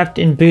trapped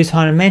in Boo's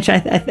haunted mansion.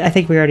 I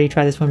think we already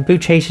tried this one. Boo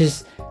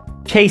chases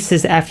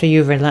after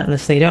you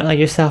relentlessly. Don't let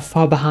yourself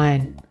fall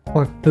behind,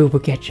 or Boo will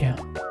get you.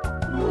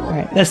 All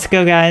right, let's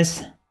go,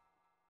 guys.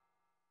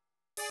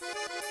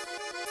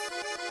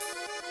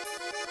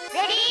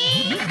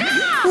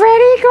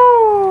 Ready,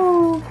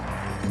 go!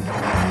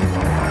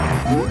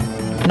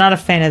 Not a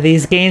fan of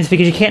these games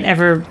because you can't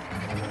ever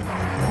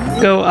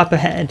go up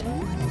ahead.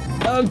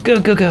 Oh, go!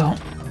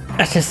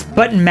 That's just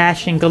button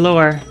mashing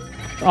galore.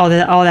 All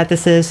that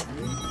this is.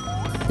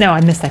 No,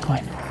 I missed that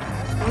coin.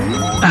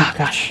 Oh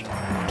gosh,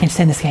 can't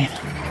stand this game.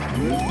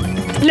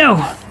 No!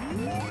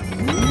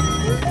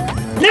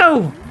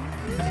 No!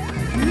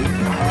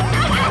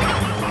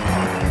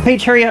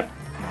 Peach, hurry up!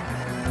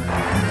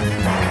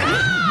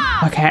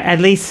 Okay, at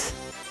least.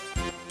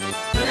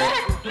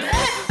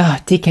 Oh,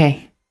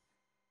 DK.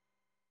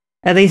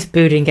 At least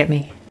Boo didn't get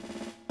me.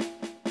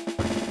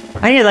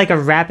 I need like a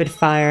rapid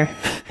fire.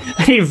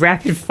 I need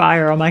rapid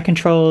fire on my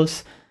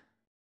controls.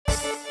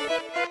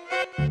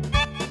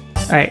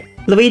 Alright,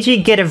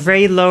 Luigi, get a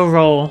very low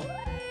roll.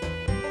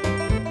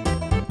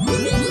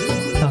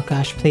 Oh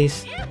gosh,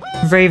 please.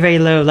 Very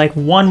low, like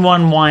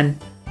 111.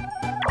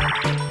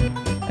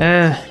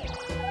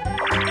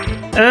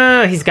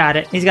 Oh, he's got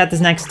it. He's got this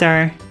next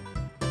star.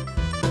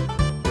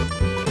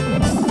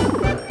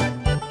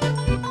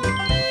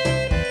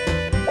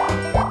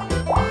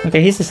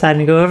 Okay, he's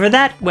deciding to go over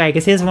that way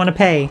because he doesn't want to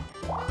pay.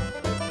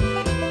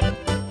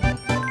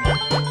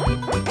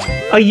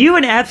 Are you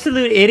an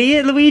absolute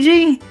idiot,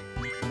 Luigi?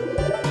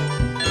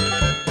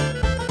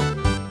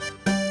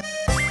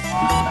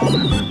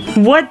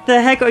 What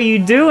the heck are you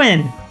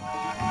doing?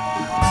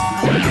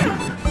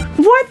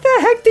 What the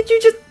heck did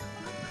you just...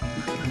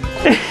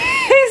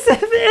 He's an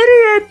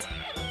idiot!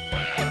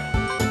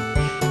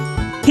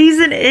 He's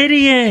an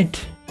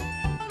idiot!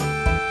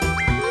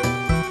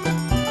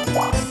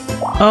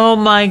 Oh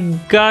my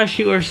gosh,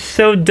 you are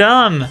so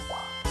dumb!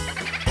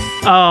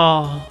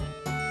 Oh.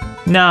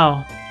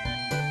 No.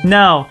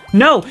 No.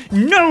 No!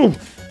 No!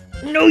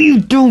 No, you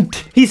don't!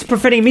 He's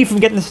preventing me from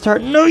getting the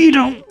start. No, you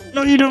don't!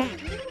 No, you don't!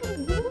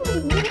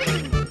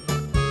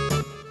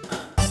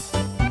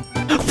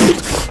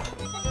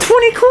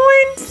 20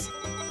 coins!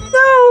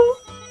 No!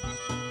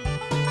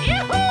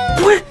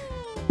 What?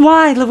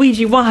 Why,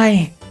 Luigi?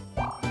 Why?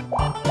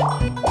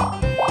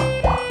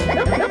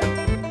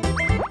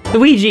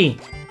 Luigi!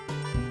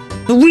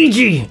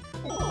 Luigi!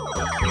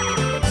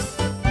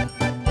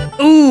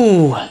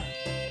 Ooh!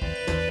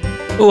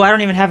 Ooh, I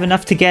don't even have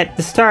enough to get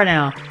the star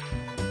now.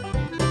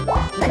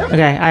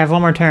 Okay, I have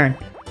one more turn.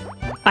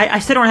 I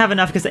still don't have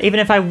enough because even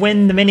if I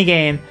win the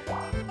minigame...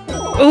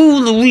 Ooh,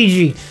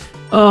 Luigi!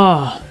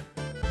 Oh.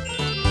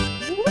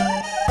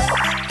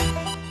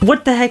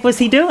 What the heck was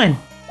he doing?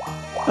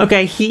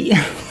 Okay, he...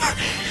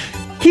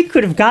 he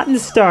could have gotten the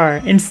star.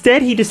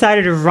 Instead, he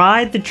decided to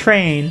ride the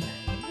train,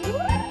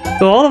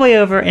 go all the way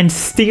over, and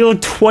steal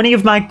 20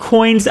 of my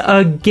coins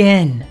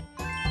again.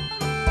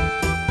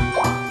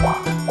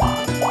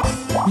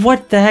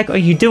 What the heck are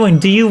you doing?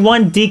 Do you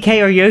want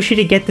DK or Yoshi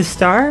to get the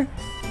star?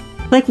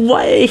 Like,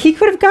 what? He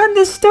could have gotten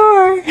the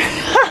star!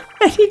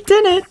 And he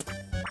didn't!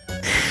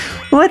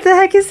 What the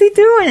heck is he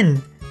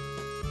doing?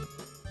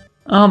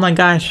 Oh my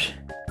gosh.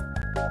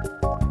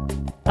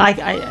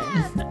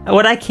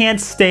 What I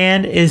can't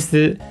stand is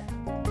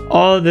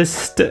all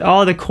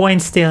the coin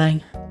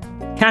stealing.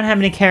 Count how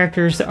many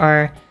characters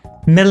are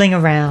milling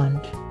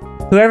around.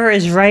 Whoever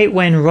is right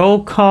when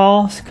roll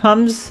call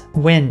comes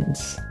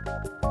wins.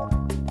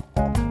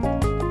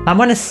 I'm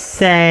gonna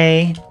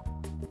say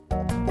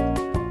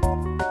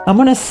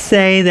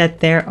that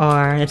there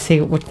are, let's see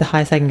what the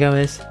highest I can go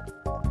is.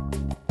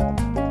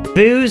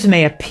 Boos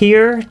may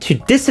appear to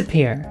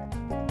disappear,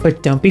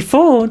 but don't be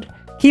fooled.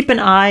 Keep an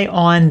eye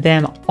on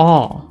them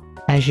all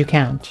as you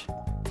count.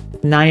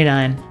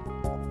 99.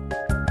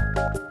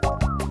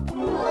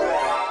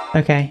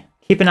 Okay,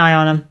 keep an eye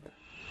on them.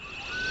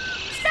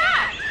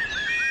 Stop!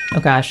 Oh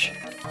gosh.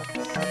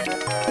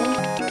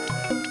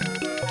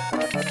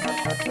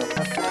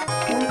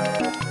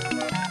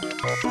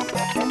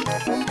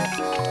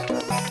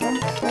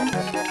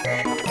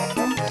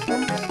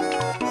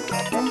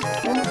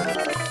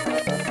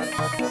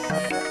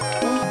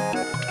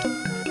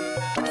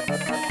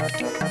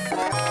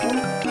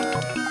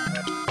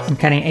 I'm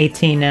counting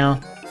 18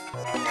 now.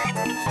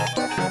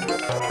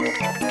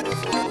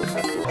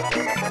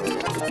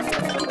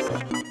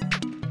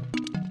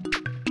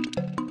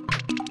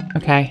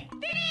 Okay.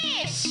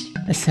 Finish!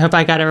 Let's hope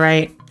I got it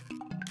right.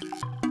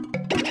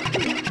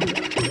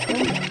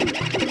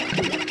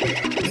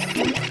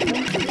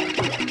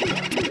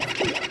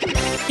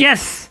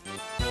 Yes!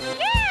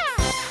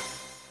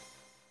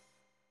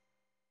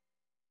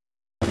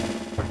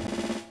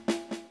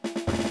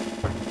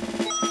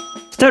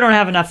 Still don't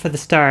have enough for the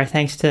star,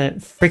 thanks to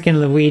freaking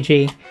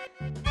Luigi.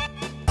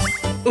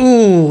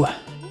 Ooh!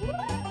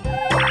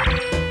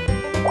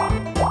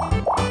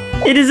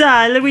 It is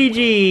I,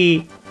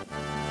 Luigi!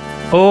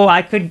 Oh,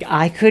 I could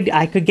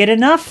get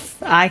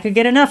enough. I could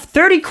get enough.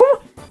 30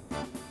 coins!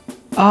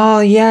 Oh,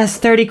 yes,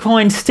 30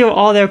 coins. Steal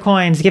all their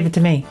coins. Give it to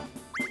me.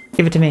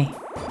 Give it to me.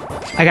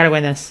 I gotta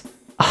win this.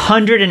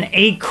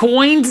 108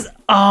 coins?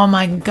 Oh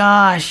my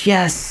gosh,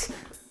 yes.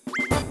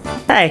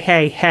 Hey,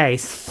 hey, hey.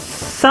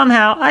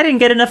 Somehow, I didn't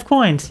get enough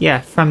coins.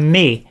 Yeah, from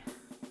me.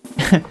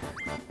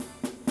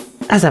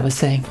 As I was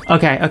saying.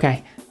 Okay,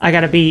 okay. I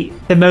gotta be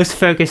the most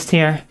focused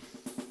here.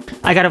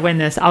 I gotta win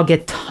this. I'll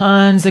get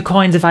tons of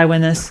coins if I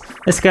win this.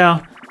 Let's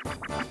go.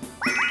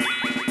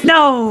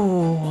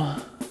 No!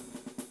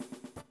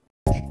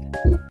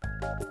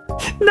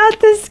 Not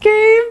this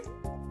game!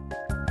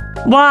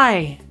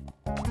 Why?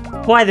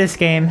 Why this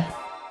game?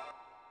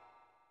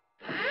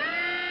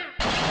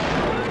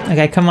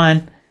 Okay, come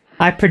on.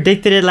 I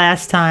predicted it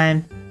last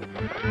time.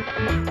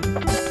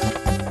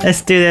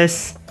 Let's do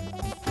this.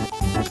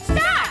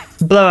 Stop!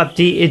 Blow up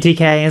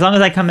DK, as long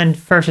as I come in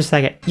first or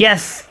second.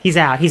 Yes! He's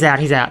out, he's out,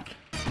 he's out.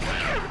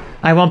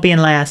 I won't be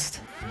in last.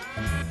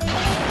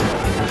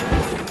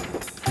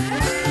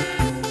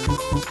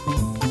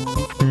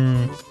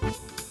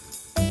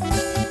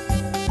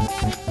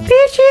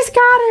 Peachy's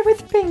got it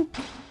with pink.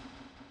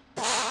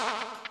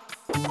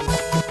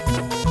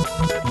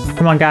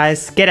 Come on,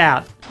 guys, get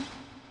out.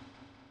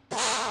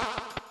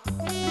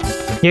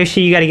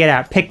 Yoshi, you gotta get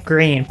out. Pick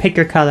green. Pick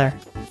your color.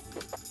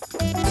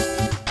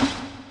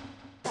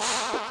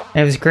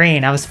 It was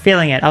green. I was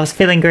feeling it. I was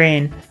feeling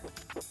green.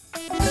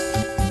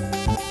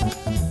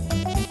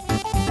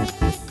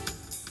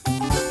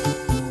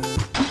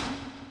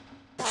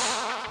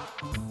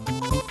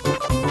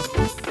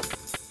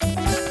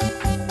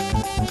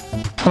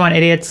 Come on,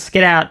 idiots.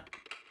 Get out.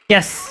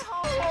 Yes.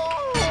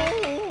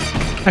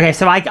 Okay,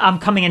 so I'm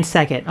coming in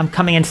second. I'm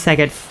coming in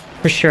second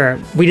for sure.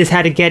 We just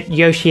had to get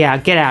Yoshi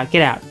out. Get out.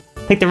 Get out.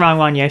 Pick the wrong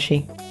one,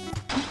 Yoshi.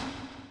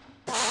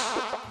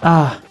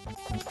 Ah.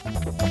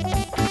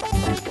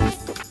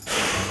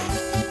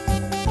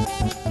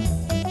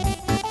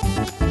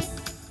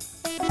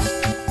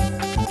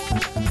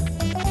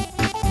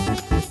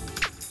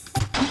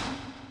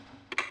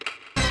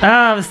 Oh,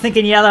 I was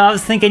thinking yellow. I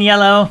was thinking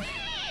yellow.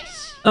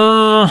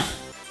 Oh.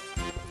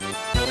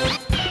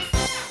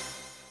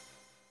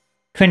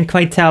 Couldn't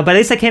quite tell, but at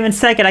least I came in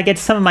second. I get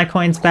some of my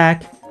coins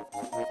back.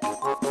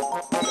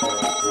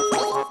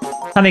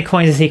 How many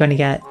coins is he going to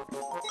get?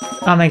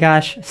 Oh my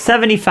gosh.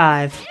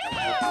 75.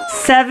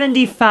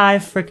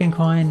 75 freaking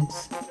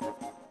coins.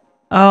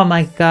 Oh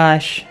my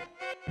gosh.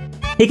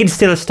 He can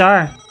steal a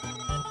star.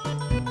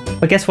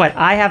 But guess what?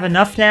 I have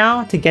enough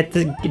now to get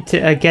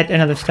get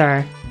another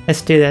star.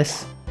 Let's do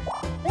this.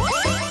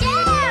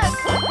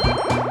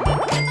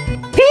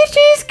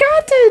 Peachy's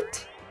got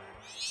it!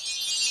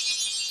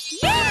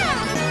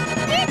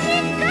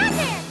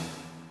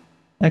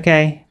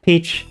 Okay,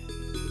 Peach.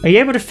 Are you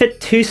able to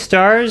fit 2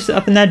 stars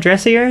up in that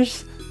dress of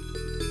yours?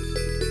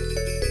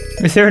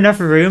 Is there enough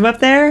room up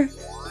there?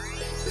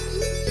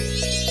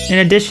 In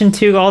addition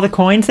to all the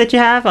coins that you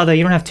have? Although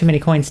you don't have too many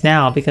coins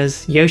now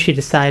because Yoshi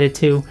decided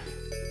to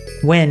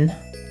win.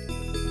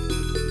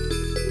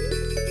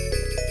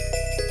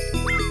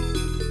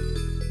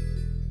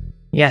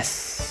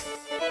 Yes.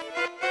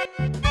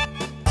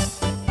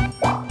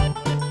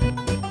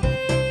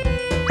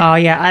 Oh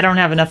yeah, I don't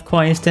have enough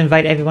coins to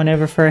invite everyone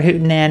over for a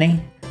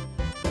hootenanny.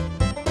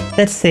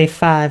 Let's see,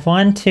 5.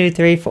 1, 2,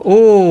 3, 4.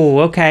 Ooh,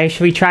 okay.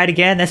 Should we try it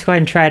again? Let's go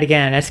ahead and try it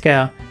again. Let's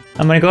go.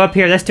 I'm gonna go up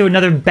here. Let's do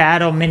another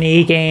battle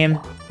mini game.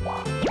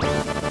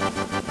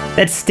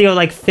 Let's steal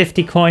like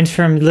 50 coins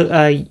from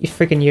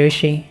freaking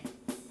Yoshi.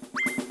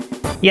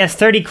 Yes,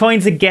 30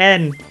 coins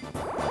again.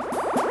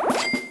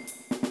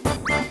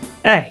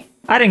 Hey,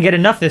 I didn't get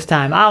enough this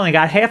time. I only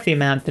got half the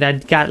amount that I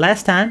got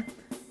last time.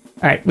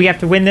 Alright, we have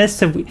to win this,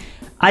 so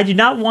I do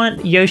not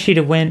want Yoshi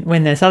to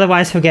win this,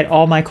 otherwise he'll get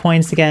all my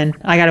coins again.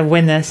 I gotta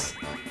win this.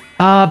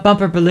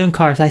 Bumper balloon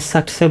cars. I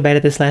sucked so bad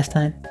at this last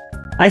time.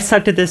 I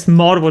sucked at this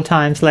multiple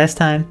times last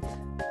time.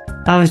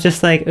 I was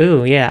just like,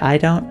 ooh, yeah,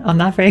 I'm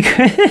not very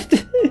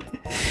good.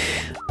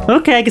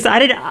 Okay, because I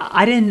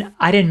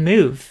didn't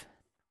move.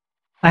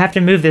 I have to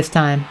move this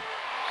time.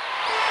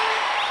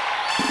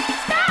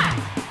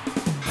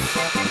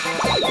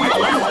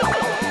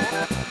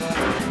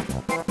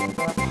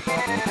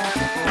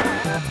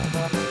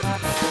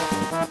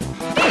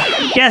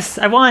 Yes,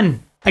 I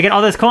won! I get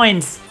all those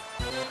coins!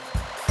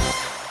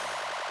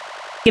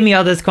 Give me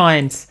all those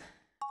coins!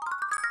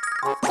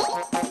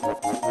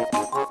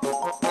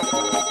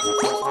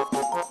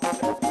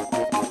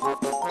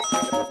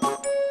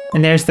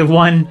 And there's the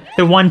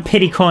one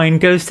pity coin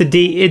goes to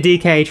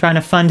DK trying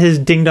to fund his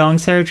ding-dong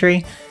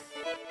surgery.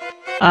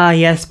 Ah,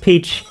 yes,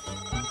 Peach.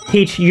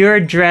 Peach,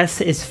 your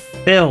dress is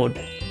filled.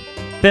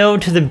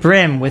 Filled to the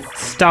brim with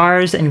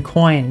stars and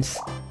coins.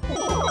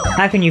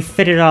 How can you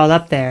fit it all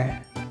up there?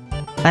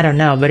 I don't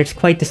know, but it's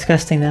quite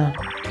disgusting though.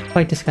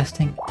 Quite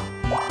disgusting.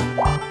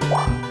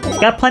 It's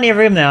got plenty of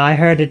room though. I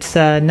heard it's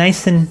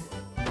nice and...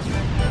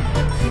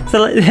 So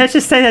let's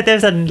just say that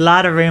there's a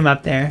lot of room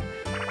up there.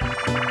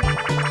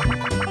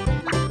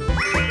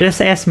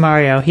 Just ask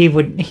Mario. He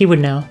would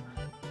know.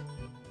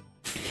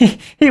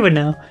 He would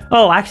know.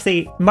 Oh,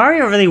 actually,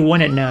 Mario really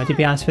wouldn't know, to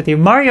be honest with you.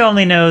 Mario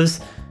only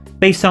knows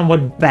based on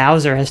what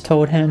Bowser has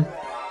told him.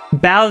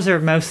 Bowser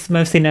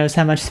mostly knows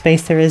how much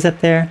space there is up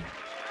there.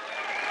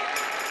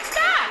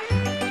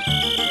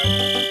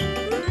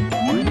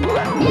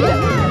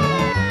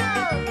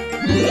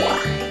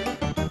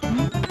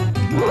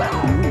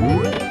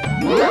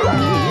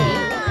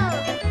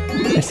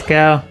 Let's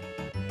go.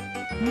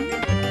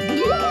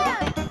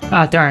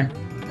 Oh, darn.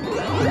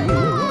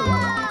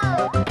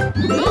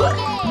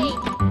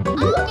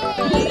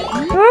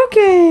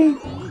 Okay.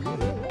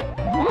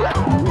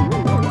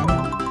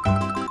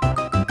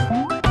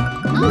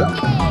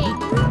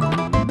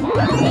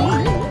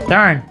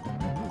 Darn.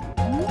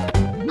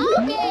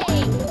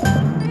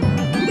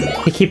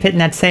 You keep hitting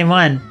that same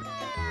one.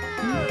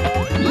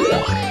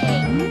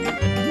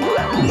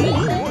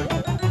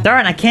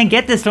 Darn, I can't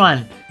get this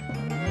one.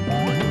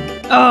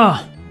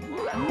 Oh.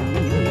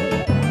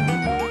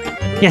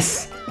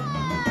 Yes.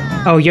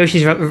 Oh,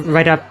 Yoshi's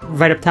right up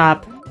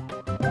top.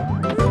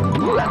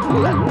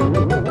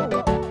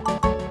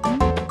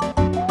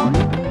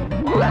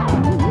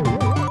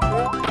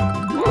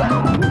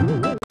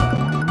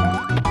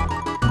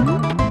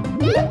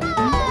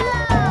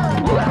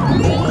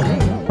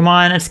 Come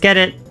on, let's get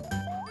it.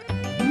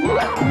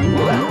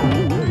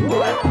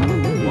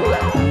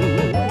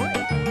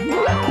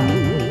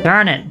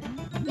 Darn it.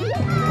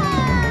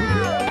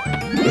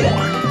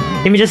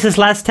 Give me just this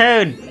last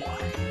toad.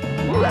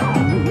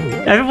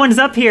 Everyone's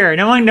up here.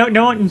 No one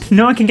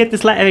can get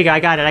this last. There we go. I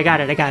got it.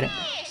 Yeah!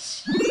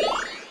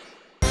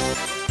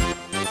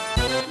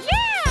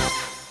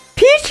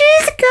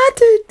 Peachy's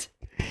got it.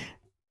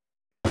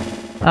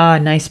 Ah,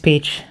 nice,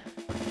 Peach.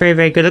 Very,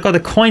 very good. Look at all the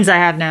coins I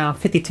have now.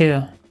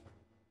 52.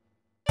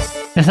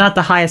 It's not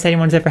the highest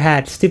anyone's ever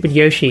had. Stupid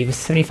Yoshi with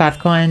 75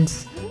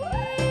 coins.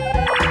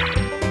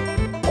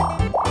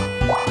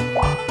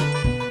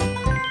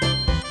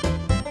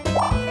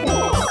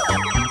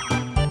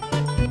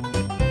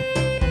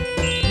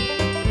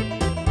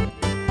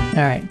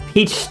 Alright,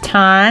 Peach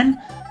time.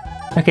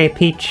 Okay,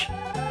 Peach.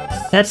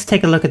 Let's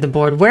take a look at the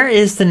board. Where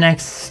is the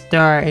next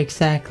star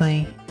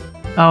exactly?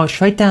 Oh,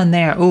 it's right down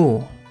there.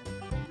 Ooh.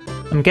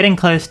 I'm getting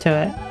close to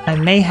it. I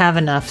may have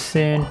enough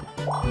soon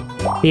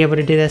to be able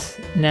to do this.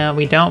 No,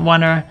 we don't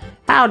want to...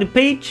 Howdy,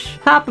 Peach.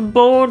 Hop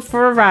aboard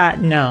for a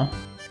ride. No.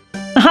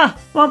 Haha,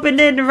 bumping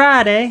in the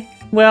ride, eh?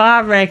 Well,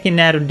 I reckon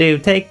that'll do.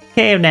 Take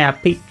care now,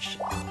 Peach.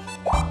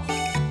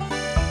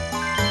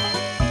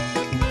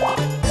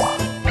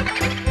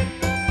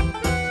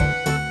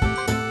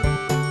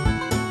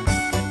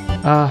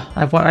 Oh,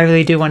 I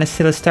really do want to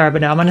steal a star,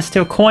 but no, I'm gonna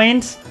steal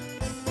coins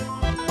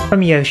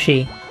from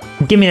Yoshi.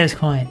 Give me those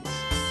coins.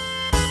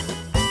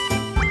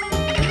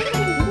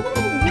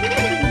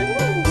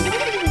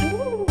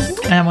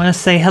 And I want to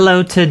say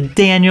hello to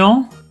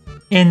Daniel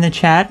in the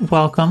chat.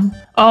 Welcome.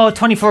 Oh,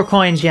 24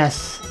 coins,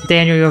 yes.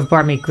 Daniel, you have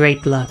brought me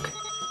great luck.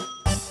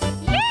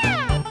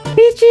 Yeah!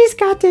 Peachy's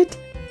got it.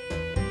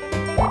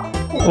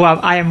 Well,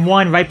 I am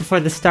one right before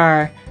the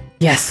star.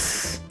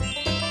 Yes.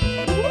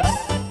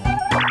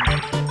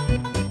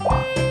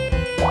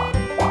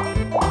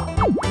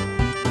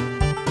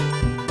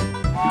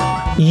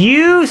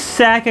 You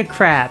sack of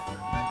crap.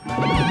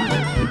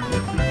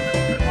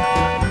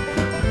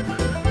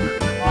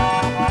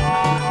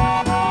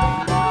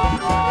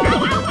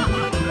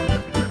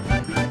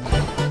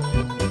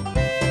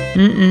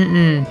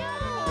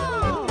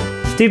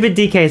 Stupid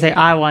DK say,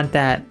 I want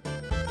that.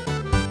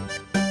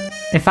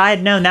 If I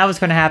had known that was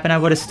going to happen, I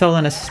would have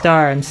stolen a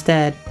star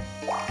instead.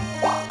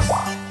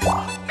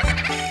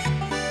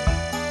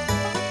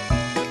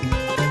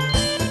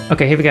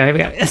 Okay, here we go, here we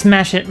go. Let's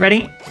smash it.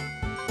 Ready?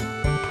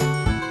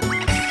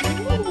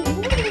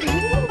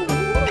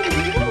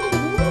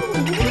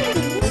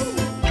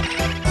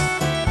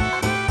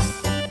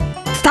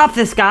 Stop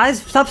this,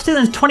 guys! Stop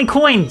stealing 20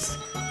 coins!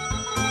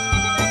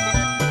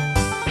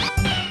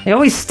 They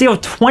always steal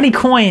 20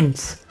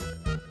 coins!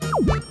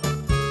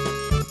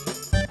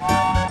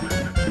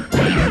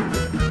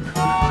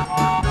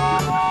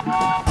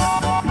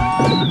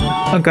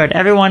 Oh good,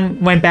 everyone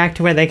went back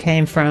to where they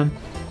came from.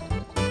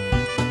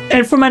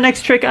 And for my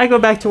next trick, I go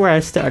back to where I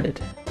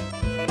started.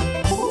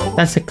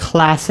 That's a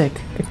classic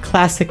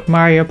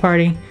Mario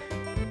Party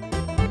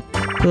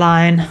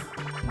line.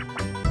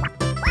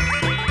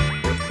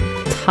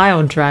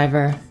 Tile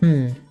driver,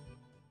 Yeah!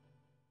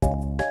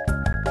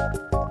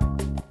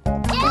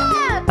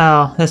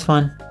 Oh, this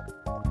one.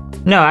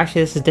 No,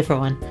 actually this is a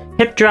different one.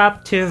 Hip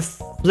drop to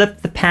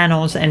flip the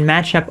panels and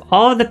match up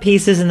all the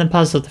pieces in the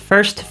puzzle. The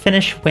first to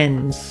finish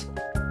wins.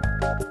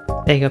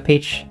 There you go,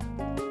 Peach.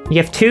 You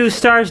have 2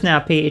 stars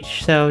now,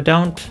 Peach, so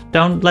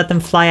don't let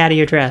them fly out of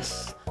your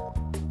dress.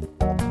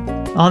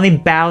 Only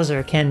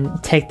Bowser can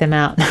take them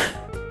out.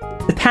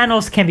 The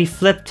panels can be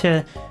flipped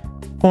to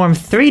form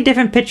 3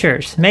 different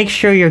pictures. Make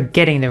sure you're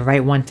getting the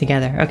right one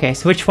together. Okay,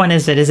 so which one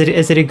is it? Is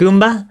it a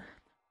Goomba?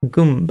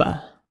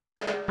 Goomba.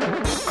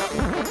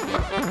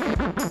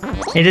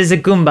 It is a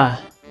Goomba.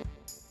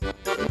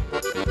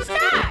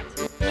 Start!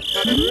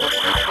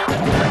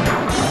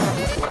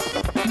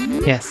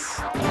 Yes.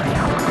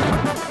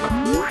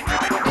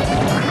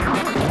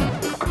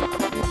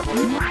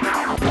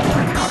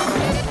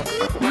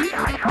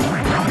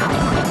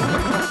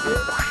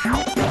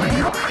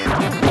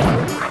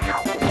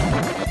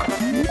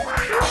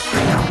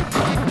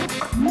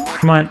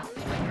 Come on.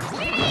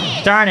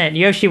 Darn it,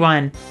 Yoshi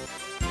won.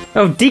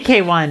 Oh,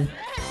 DK won.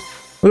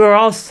 We were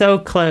all so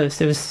close.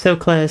 It was so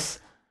close.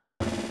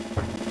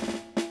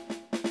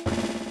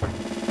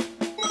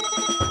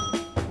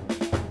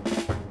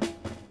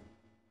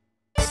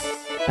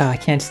 Oh, I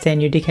can't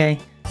stand you, DK.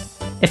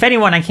 If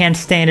anyone I can't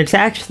stand, it's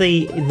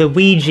actually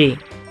Luigi.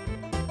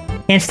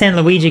 Can't stand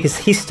Luigi because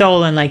he's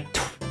stolen like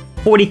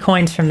 40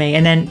 coins from me,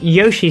 and then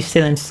Yoshi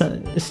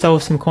stole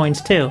some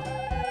coins too.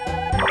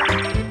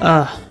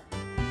 Ugh.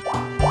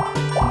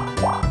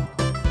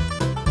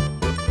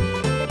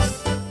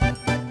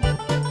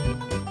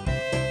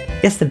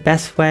 I guess the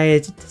best way,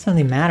 it doesn't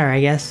really matter,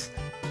 I guess.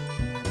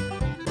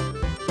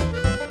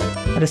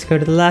 Let us go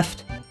to the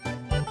left.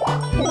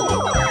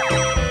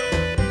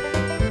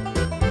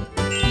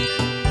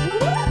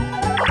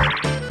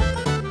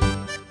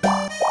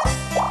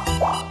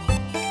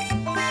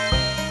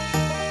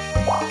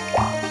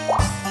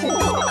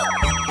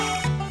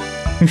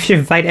 We should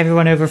invite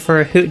everyone over for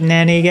a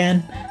hootenanny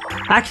again.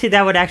 Actually,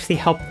 that would actually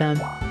help them.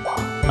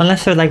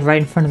 Unless they're like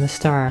right in front of the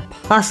star.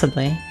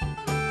 Possibly.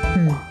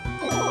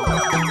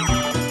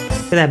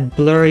 Look at that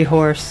blurry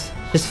horse.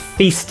 Just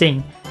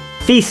feasting.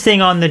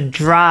 Feasting on the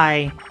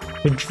dry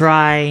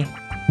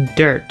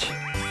dirt.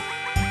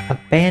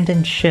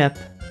 Abandoned ship.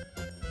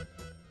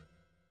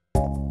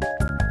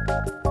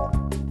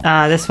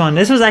 This one.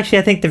 This was actually,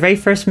 I think, the very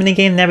first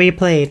minigame that we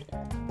played.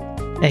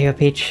 There you go,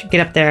 Peach.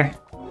 Get up there.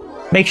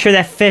 Make sure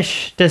that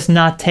fish does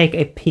not take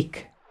a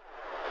peek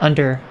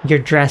under your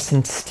dress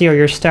and steal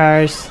your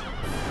stars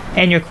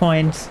and your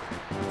coins.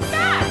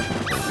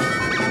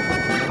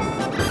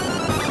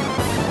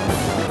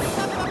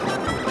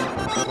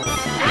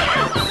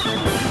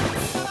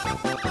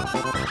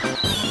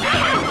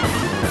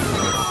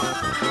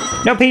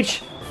 No,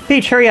 Peach!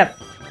 Peach, hurry up!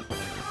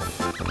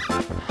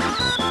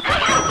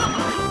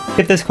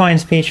 Get those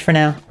coins, Peach, for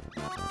now.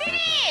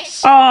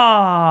 Finish!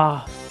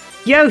 Oh,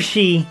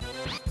 Yoshi!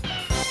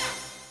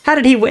 How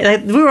did he win?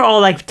 Like, we were all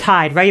like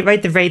tied, right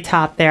at the very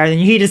top there. Then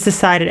he just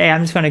decided, hey,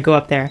 I'm just gonna go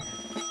up there.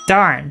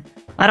 Darn.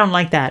 I don't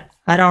like that.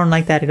 I don't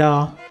like that at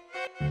all.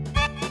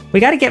 We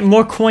gotta get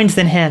more coins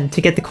than him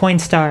to get the coin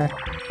star.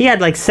 He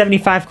had like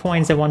 75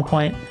 coins at one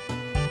point.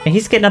 And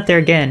he's getting up there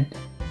again.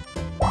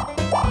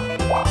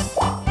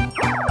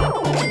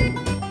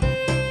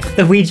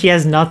 Luigi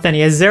has nothing.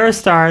 He has 0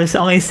 stars,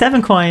 only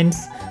 7 coins.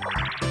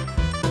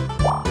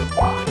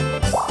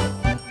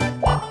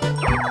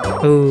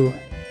 Ooh.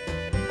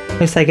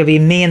 Looks like it'll be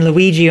me and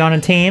Luigi on a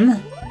team.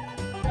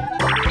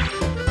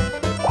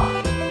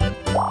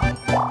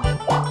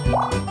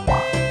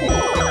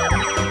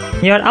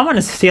 You know what? I want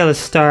to steal a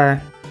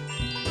star.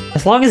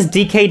 As long as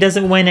DK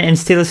doesn't win and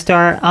steal a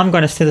star, I'm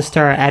going to steal a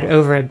star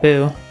over at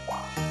Boo.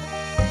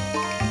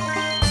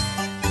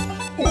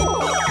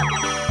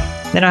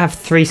 Then I'll have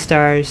 3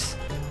 stars.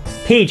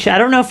 Peach, I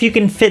don't know if you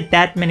can fit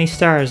that many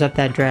stars up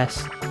that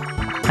dress.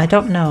 I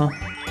don't know.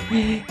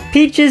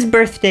 Peach's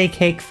birthday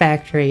cake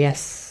factory,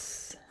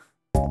 yes.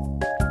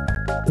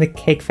 The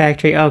cake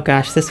factory, oh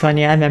gosh, this one,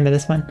 yeah, I remember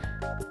this one.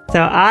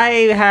 So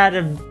I had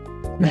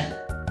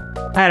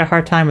a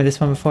hard time with this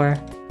one before.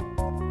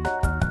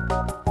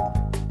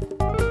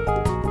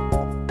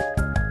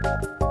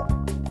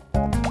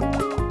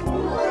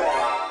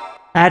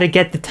 I had to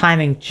get the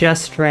timing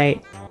just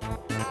right.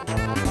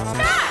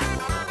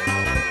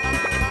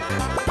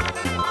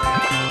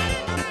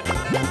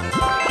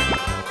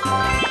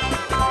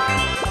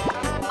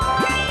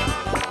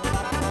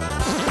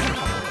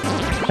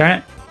 Darn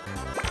it.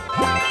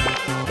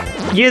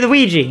 You're the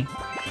Ouija.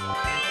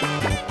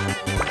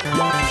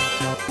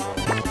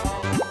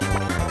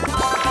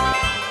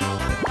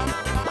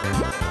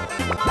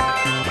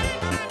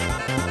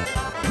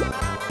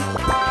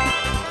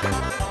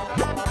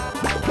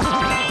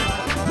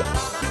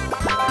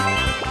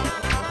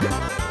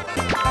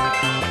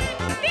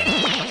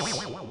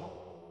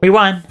 We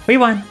won! We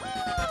won!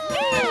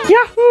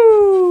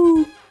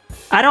 Yahoo!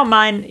 I don't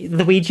mind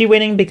Luigi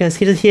winning because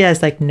he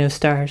has like no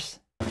stars.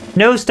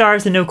 No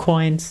stars and no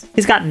coins.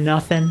 He's got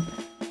nothing.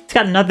 He's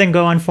got nothing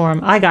going for him.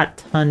 I got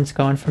tons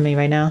going for me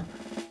right now.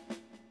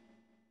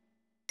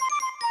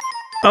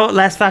 Oh,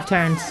 last 5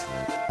 turns.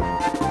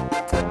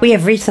 We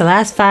have reached the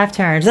last 5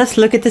 turns. Let's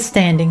look at the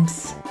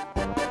standings.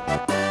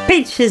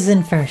 Peach is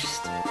in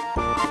first.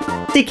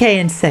 DK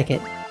in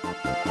second.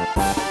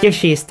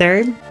 Yoshi is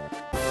third.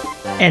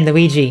 And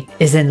Luigi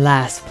is in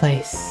last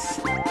place.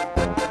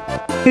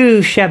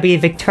 Who shall be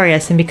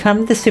victorious and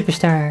become the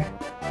superstar?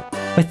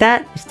 With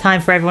that, it's time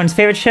for everyone's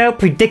favorite show,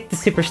 Predict the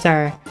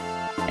Superstar.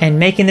 And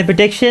making the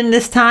prediction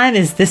this time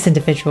is this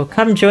individual.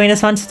 Come join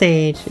us on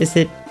stage. Is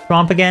it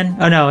Romp again?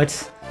 Oh no,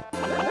 it's...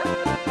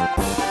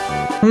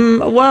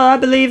 well, I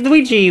believe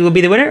Luigi will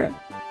be the winner.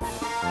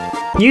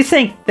 You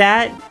think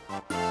that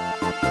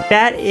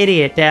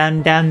idiot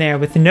down there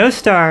with no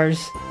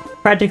stars,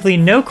 practically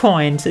no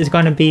coins, is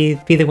going to be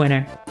the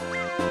winner?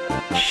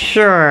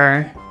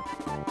 Sure.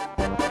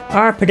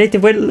 Our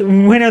predicted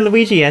winner,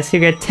 Luigi, yes, you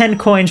get 10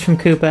 coins from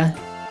Koopa.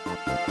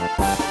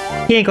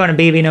 He ain't gonna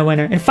be no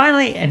winner. And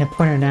finally, an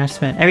important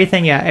announcement.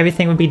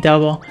 Everything would be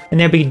double. And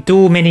there'll be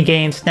dual mini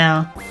games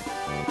now.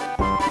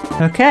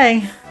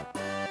 Okay.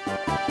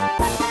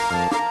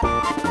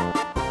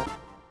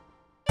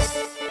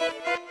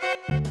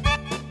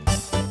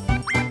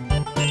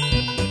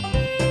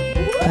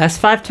 Last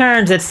 5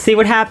 turns, let's see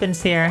what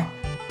happens here.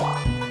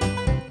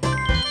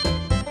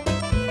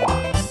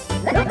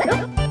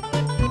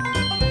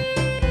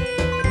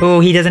 Oh,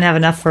 he doesn't have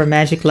enough for a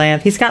magic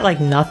lamp. He's got like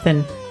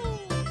nothing.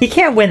 He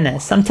can't win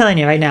this. I'm telling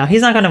you right now.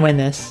 He's not gonna win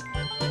this.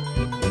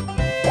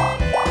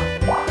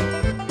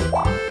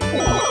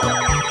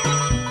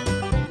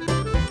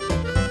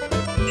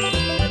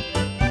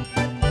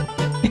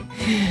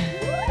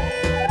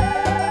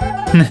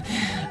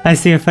 I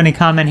see a funny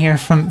comment here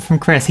from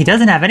Chris. He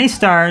doesn't have any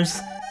stars,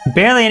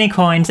 barely any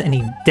coins, and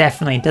he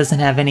definitely doesn't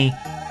have any...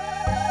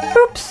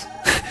 Oops.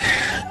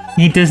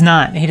 He does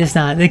not. He does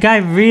not. The guy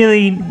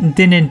really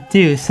didn't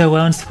do so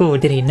well in school,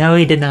 did he? No,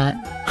 he did not.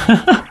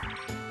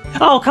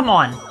 Oh, come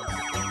on!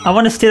 I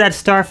want to steal that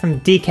star from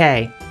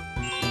DK.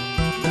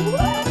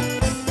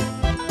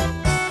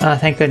 Oh,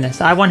 thank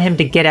goodness. I want him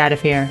to get out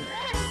of here.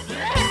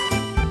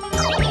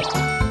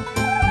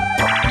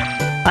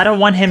 I don't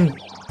want him...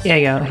 There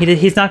you go. He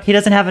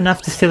doesn't have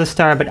enough to steal a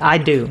star, but I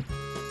do.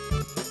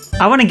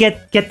 I want to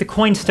get the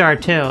coin star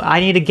too. I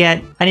need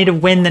to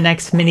win the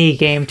next mini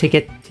game to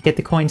get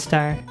the coin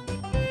star.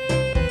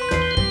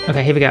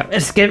 Okay, here we go.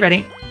 Let's get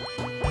ready.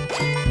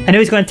 I know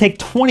he's going to take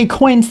 20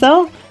 coins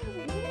though.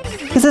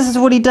 Because this is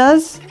what he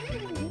does?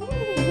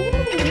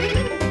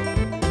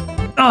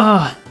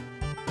 Ugh.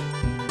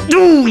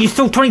 Ooh, you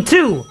stole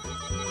 22!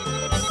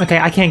 Okay,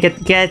 I can't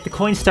get the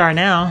coin star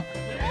now.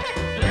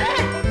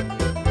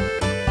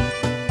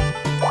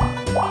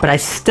 But I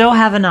still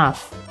have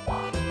enough.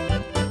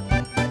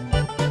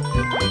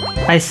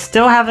 I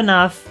still have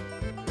enough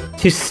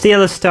to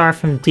steal a star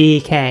from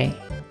DK.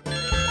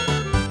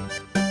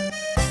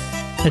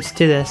 Let's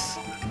do this.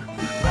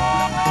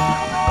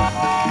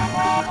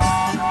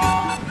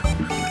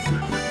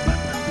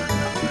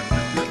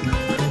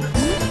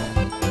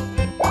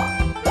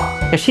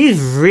 Yeah,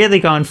 she's really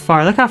going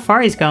far. Look how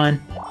far he's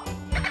going.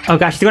 Oh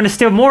gosh, he's going to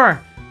steal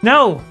more.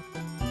 No!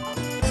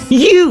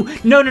 You!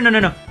 No, no, no, no,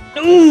 no.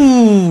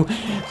 Ooh!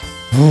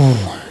 Ooh.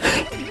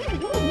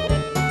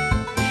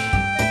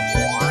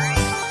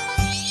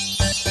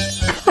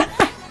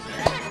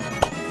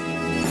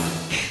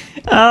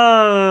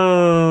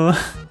 Oh.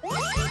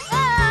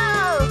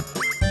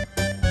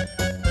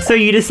 So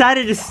you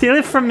decided to steal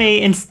it from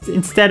me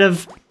instead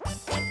of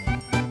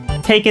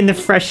taking the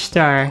fresh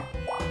star.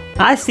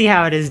 I see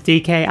how it is,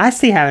 DK. I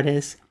see how it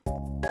is.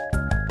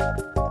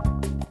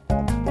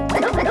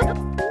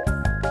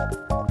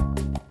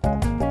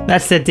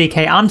 That's it,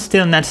 DK. I'm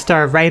stealing that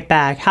star right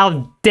back.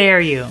 How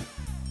dare you?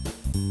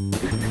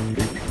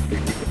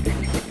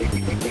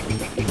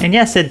 And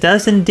yes, it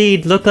does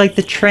indeed look like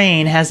the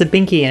train has a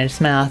binky in its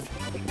mouth.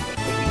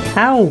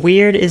 How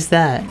weird is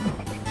that?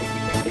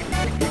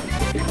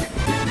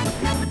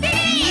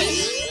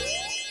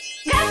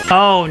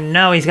 Oh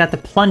no, he's got the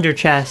plunder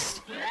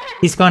chest.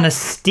 He's going to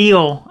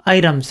steal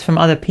items from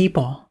other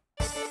people.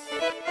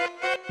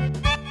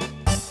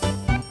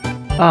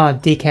 Oh,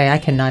 DK, I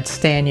cannot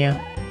stand you.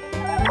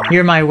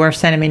 You're my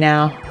worst enemy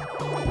now.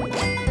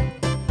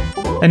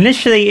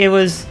 Initially, it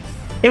was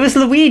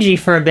Luigi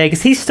for a bit,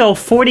 because he stole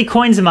 40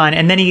 coins of mine,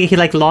 and then he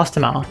like lost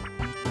them all.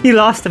 He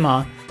lost them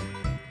all.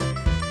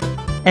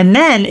 And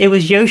then it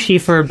was Yoshi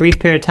for a brief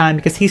period of time,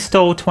 because he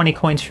stole 20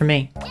 coins from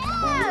me.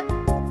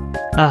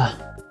 Ugh.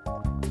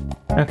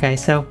 Okay,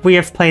 so we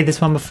have played this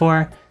one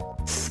before.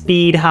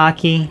 Speed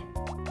hockey.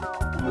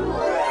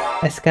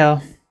 Let's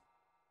go.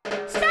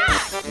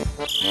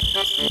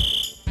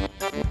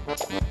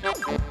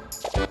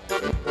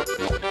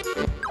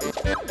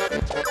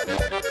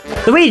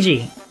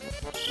 Luigi!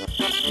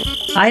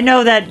 I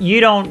know that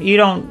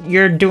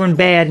you're doing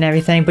bad and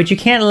everything, but you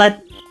can't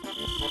let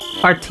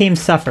our team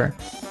suffer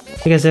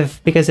because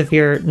of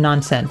your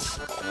nonsense.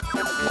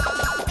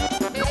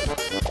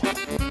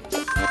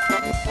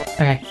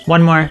 Okay,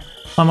 one more.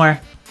 One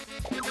more.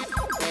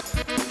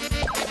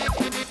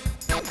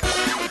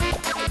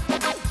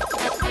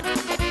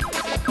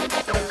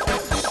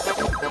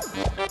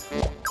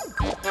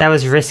 That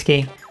was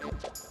risky.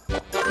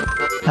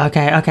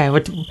 Okay, okay,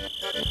 we're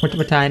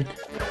tied.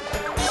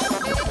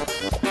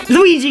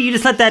 Luigi, you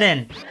just let that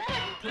in!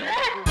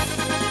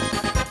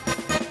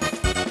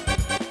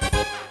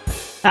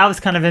 That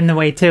was kind of in the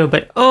way too,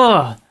 but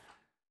ugh!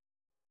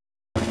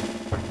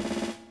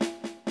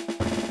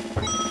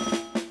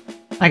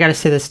 I gotta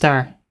see the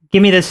star.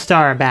 Give me this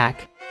star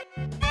back.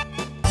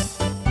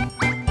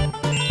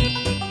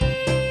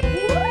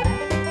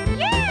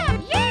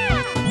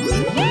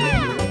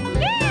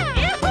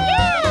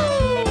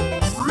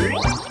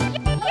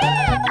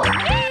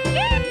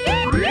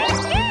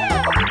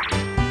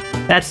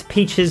 That's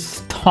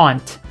Peach's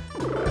taunt.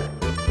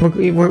 We're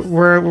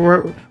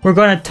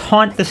gonna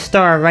taunt the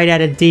star right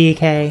out of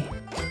DK.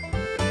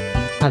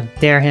 How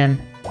dare him.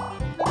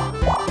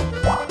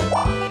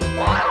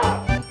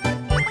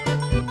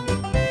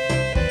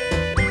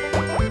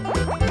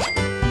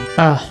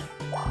 Oh,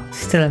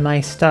 stealing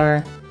my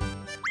star.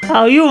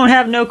 Oh, you won't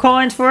have no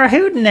coins for a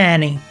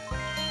hootenanny.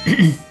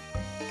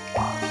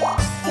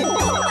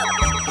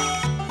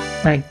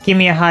 Alright, give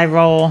me a high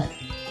roll.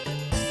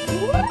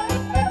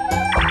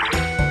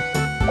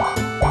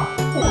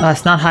 Oh,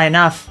 it's not high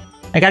enough.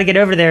 I gotta get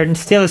over there and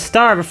steal a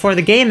star before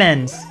the game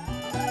ends.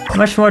 How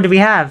much more do we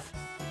have?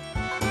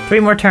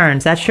 3 more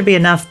turns. That should be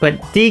enough, but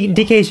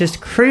DK's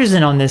just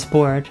cruising on this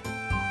board.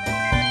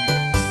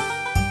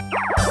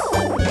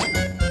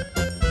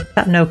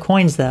 Got no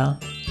coins, though.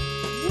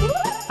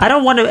 I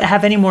don't want to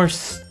have any more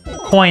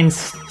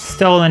coins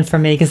stolen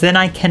from me, because then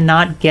I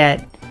cannot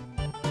get...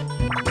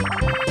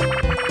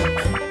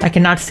 I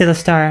cannot steal a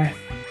star.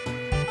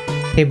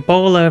 Okay,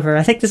 bowl over.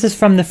 I think this is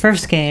from the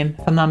first game,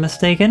 if I'm not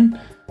mistaken.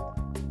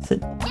 Is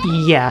it?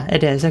 Yeah,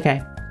 it is.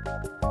 Okay.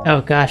 Oh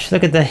gosh,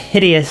 look at the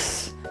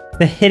hideous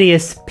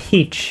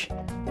Peach.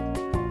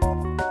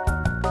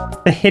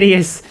 The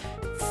hideous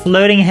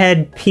floating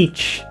head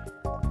Peach.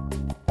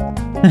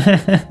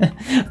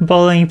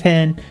 Bowling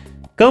pin.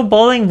 Go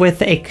bowling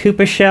with a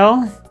Koopa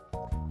shell.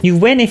 You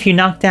win if you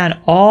knock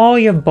down all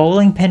your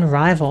bowling pin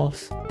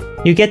rivals.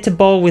 You get to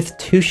bowl with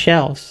 2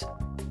 shells.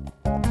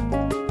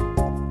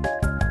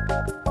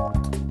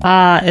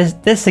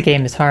 This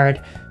game is hard.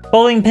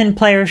 Bowling pin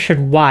players should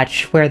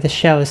watch where the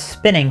shell is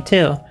spinning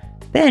too.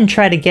 Then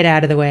try to get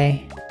out of the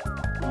way.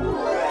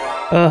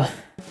 Ugh.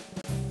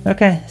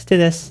 Okay, let's do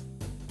this.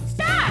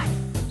 Start!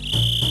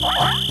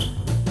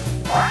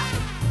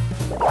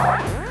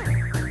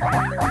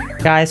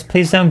 Guys,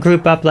 please don't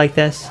group up like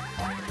this.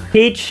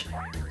 Peach.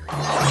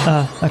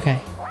 Oh, okay.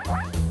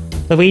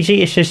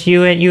 Luigi, it's just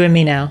you and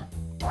me now.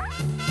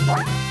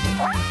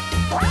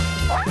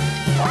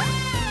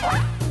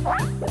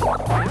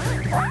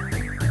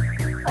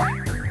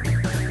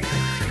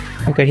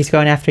 Oh, good. He's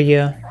going after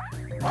you.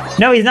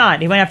 No, he's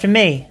not. He went after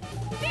me.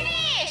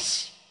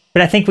 Finish!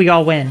 But I think we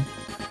all win.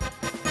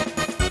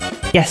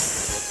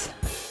 Yes.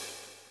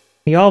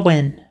 We all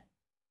win.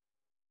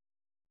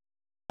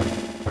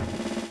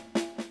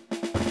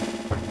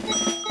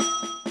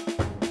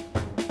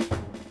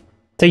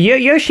 So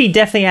Yoshi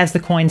definitely has the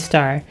coin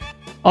star.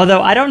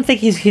 Although I don't think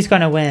he's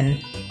gonna win.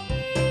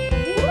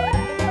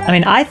 I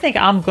mean, I think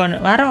I'm gonna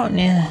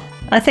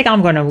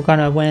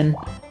win.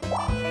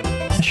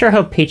 I sure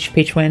hope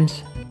Peach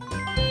wins.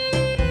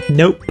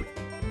 Nope.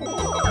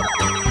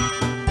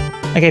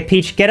 Okay,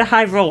 Peach, get a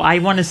high roll. I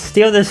want to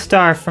steal the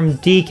star from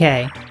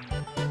DK.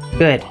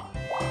 Good.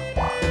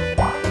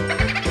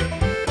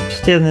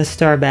 Stealing the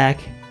star back.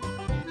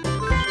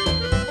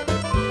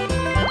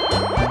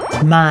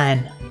 It's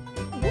mine.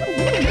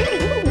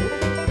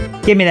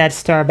 Give me that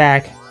star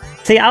back.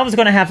 See, I was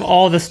gonna have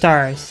all the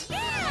stars.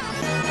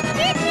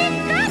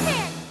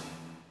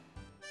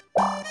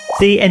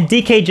 See, and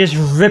DK just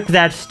ripped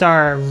that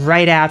star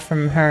right out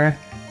from her.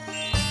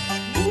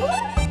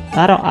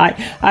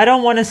 I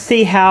don't want to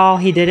see how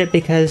he did it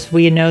because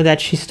we know that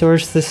she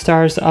stores the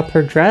stars up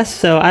her dress.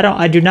 So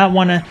I do not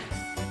want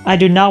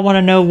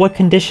to know what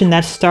condition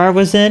that star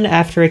was in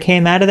after it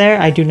came out of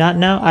there. I do not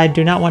know. I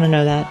do not want to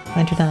know that.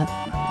 I do not.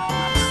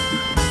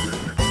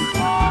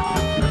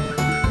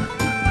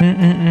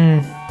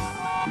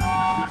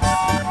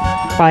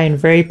 Probably in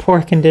very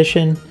poor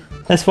condition.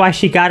 That's why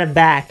she got it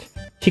back.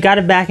 She got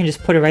it back and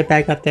just put it right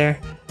back up there.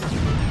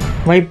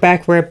 Right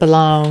back where it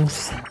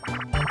belongs.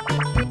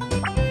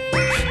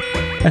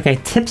 Okay,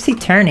 Tipsy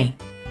Tourney.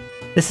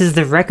 This is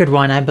the record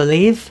one, I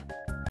believe.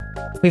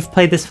 We've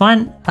played this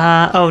one.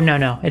 Oh,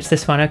 no, it's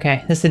this one.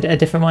 Okay, this is a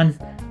different one.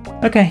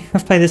 Okay,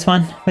 let's play this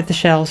one with the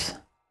shells.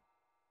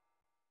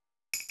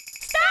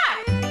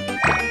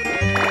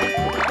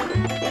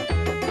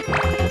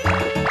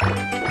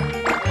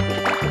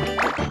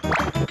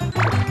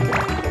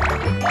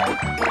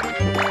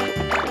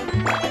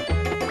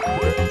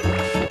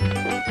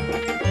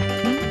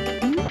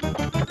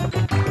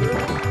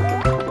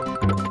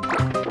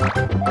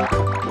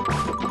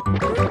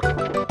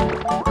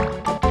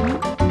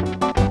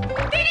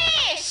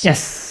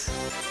 Yes!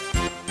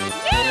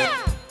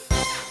 Yeah!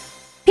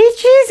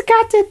 Peachy's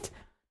got it!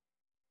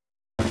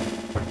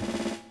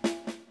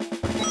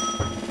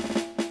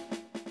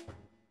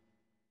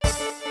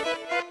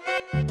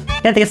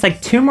 Yeah, I think it's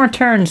like 2 more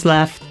turns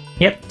left.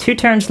 Yep, 2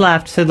 turns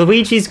left, so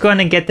Luigi's going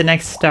to get the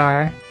next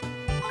star.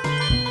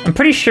 I'm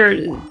pretty sure...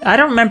 I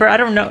don't remember, I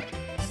don't know...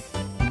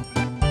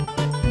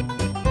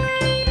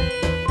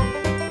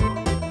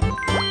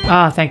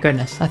 Oh, thank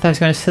goodness. I thought he was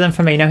going to steal them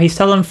from me. No, he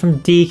stole them from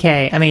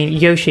DK. I mean,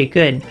 Yoshi.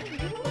 Good.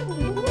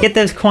 Get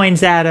those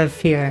coins out of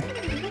here.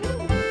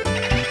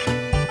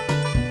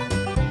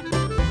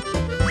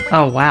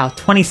 Oh, wow.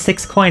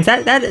 26 coins.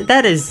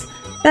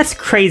 That's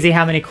crazy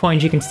how many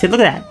coins you can steal. Look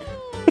at that.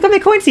 Look how many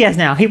coins he has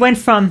now. He went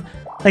from,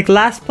 like,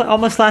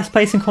 almost last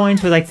place in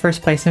coins with, like,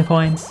 first place in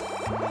coins.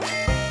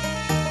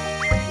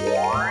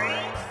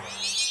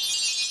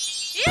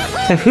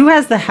 So who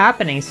has the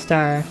happening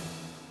star?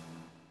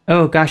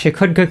 Oh gosh, it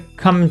could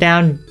come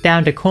down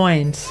to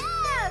coins.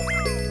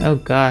 Oh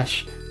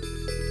gosh.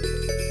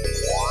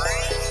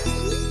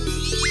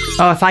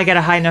 Oh, if I get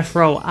a high enough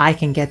roll, I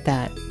can get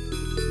that.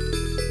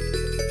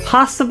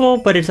 Possible,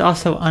 but it's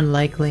also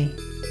unlikely.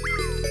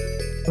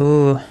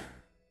 Ooh.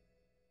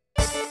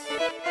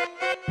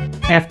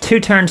 I have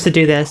 2 turns to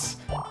do this.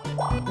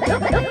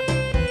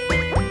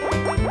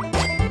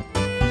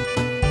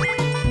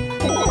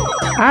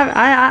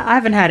 I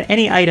haven't had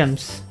any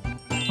items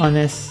on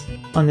this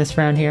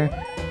round here.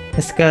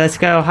 Let's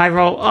go. High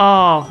roll.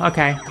 Oh,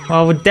 okay.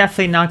 Well, we're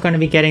definitely not going to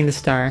be getting the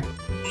star.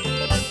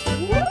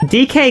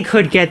 DK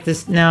could get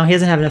this. No, he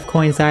doesn't have enough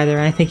coins either.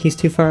 I think he's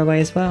too far away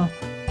as well.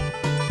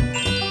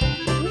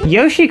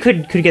 Yoshi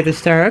could get the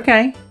star.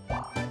 Okay.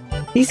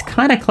 He's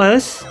kind of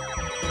close.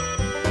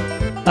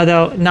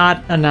 Although,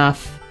 not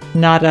enough.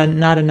 Not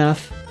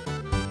enough.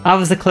 I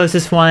was the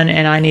closest one,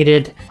 and I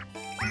needed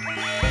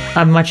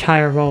a much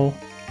higher roll.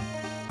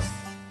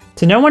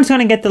 So no one's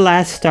gonna get the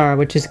last star,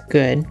 which is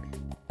good.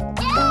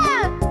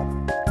 Yeah!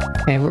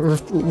 Okay,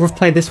 we've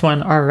played this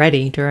one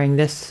already during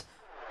this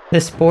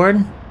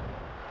board.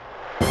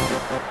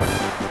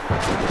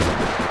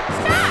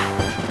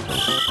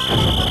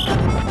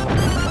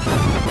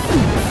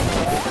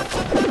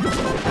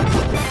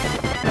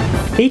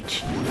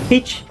 Peach?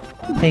 Peach?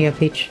 There you go,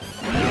 Peach.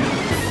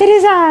 It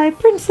is I,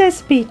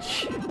 Princess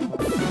Peach.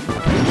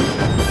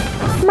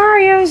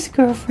 Mario's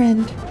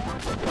girlfriend.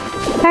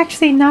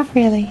 Actually, not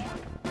really.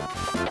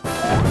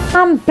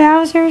 I'm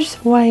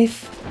Bowser's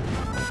wife.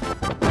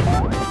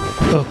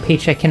 Oh,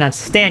 Peach, I cannot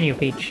stand you,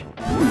 Peach.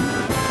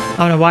 I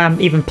don't know why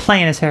I'm even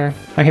playing as her.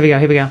 Oh, here we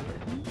go.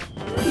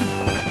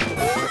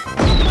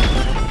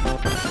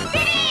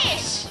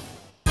 Finish!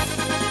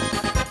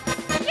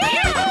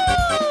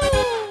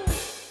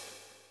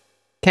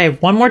 Okay,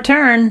 one more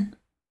turn.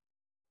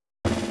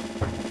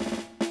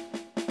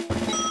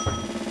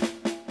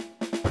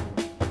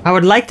 I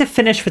would like to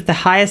finish with the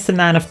highest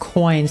amount of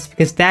coins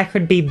because that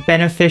could be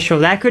beneficial.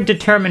 That could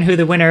determine who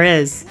the winner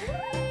is.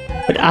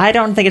 But I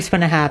don't think it's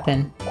going to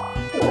happen.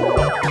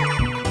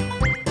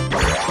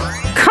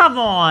 Come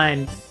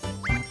on!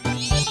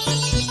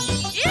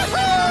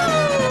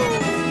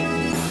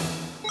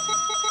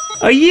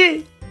 Are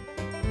you...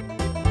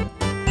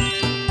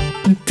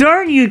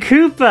 Darn you,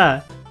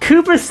 Koopa!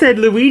 Koopa said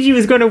Luigi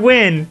was going to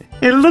win.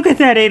 And look at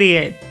that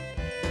idiot.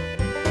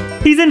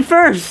 He's in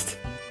first.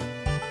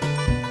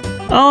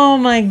 Oh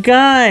my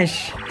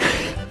gosh.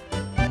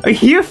 Are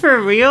you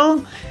for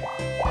real?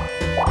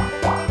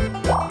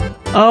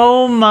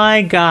 Oh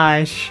my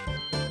gosh.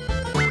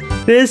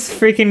 This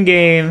freaking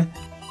game.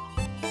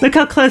 Look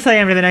how close I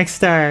am to the next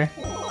star.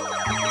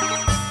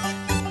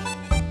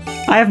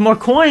 I have more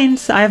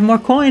coins. I have more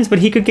coins, but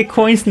he could get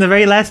coins in the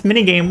very last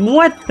minigame.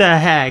 What the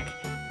heck?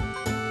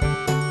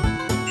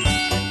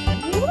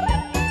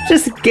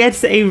 Just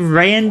gets a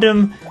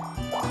random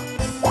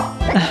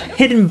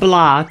hidden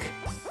block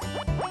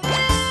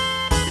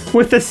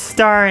with a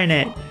star in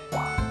it.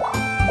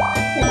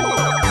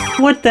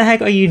 What the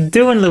heck are you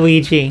doing,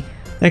 Luigi?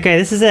 Okay,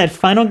 this is it.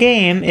 Final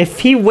game. If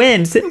he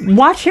wins,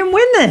 watch him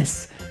win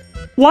this!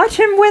 Watch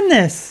him win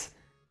this!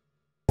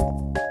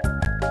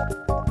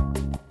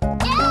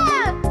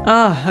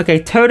 Oh,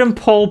 okay. Totem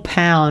pole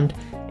pound.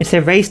 It's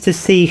a race to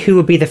see who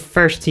will be the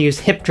first to use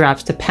hip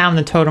drops to pound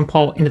the totem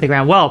pole into the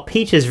ground. Well,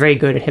 Peach is very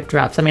good at hip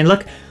drops. I mean,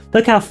 look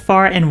how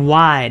far and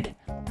wide.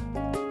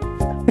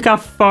 Look how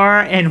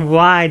far and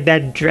wide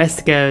that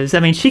dress goes. I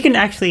mean, she can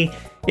actually,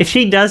 if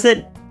she does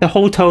it, the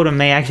whole totem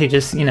may actually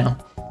just, you know,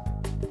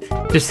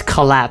 just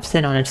collapse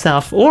in on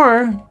itself.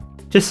 Or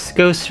just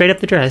go straight up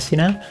the dress, you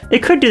know?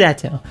 It could do that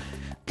too.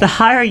 The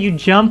higher you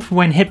jump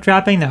when hip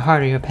dropping, the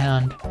harder you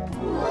pound.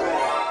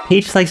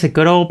 Peach likes a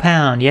good old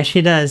pound. Yes,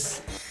 she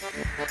does.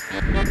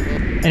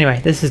 Anyway,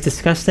 this is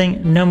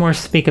disgusting. No more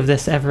speak of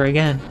this ever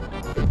again.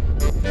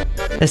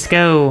 Let's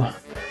go.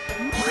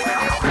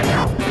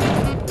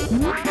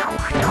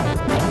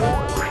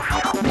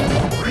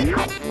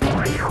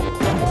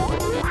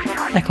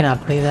 I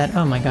cannot believe that.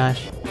 Oh my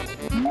gosh.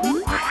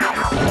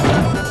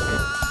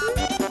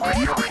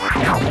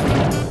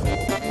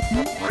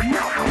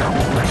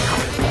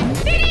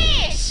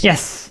 Finish!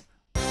 Yes!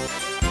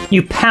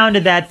 You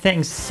pounded that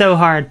thing so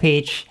hard,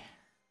 Peach.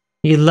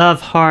 You love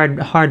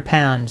hard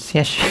pounds.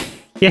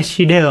 Yes,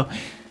 you do.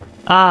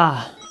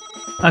 Ah.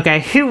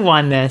 Okay, who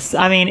won this?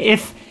 I mean,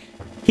 if...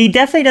 He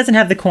definitely doesn't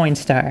have the coin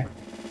star.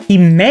 He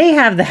may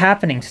have the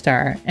happening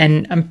star,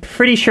 and I'm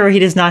pretty sure he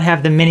does not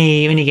have the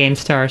mini game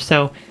star,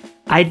 so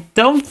I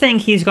don't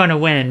think he's going to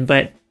win,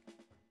 but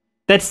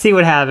let's see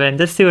what happens.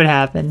 Let's see what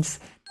happens.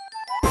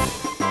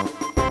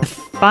 The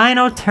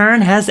final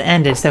turn has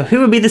ended, so who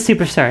will be the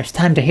superstar? It's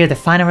time to hear the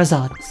final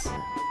results.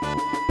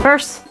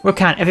 First, we'll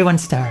count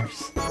everyone's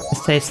stars.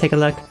 Let's take a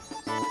look.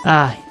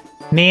 Ah,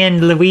 me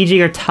and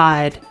Luigi are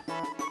tied.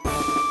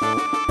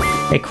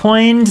 Okay,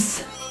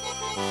 coins.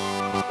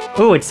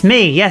 Oh, it's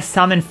me. Yes,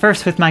 I'm in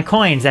first with my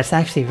coins. That's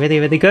actually really,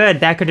 really good.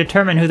 That could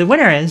determine who the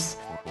winner is.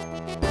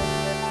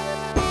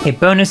 A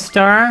bonus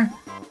star.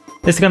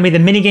 This is gonna be the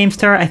minigame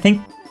star. I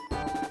think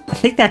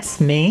that's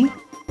me.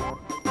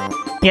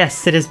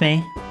 Yes, it is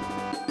me.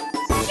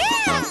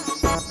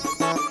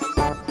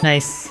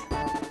 Nice.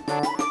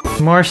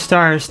 More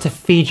stars to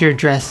feed your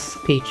dress,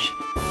 Peach.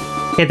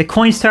 Okay, the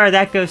coin star,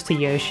 that goes to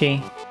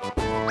Yoshi.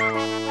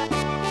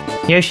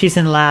 Yoshi's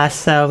in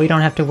last, so we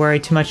don't have to worry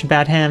too much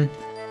about him.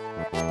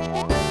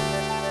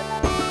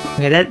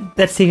 Okay,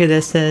 let's see who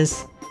this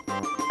is.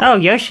 Oh,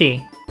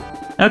 Yoshi.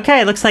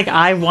 Okay, looks like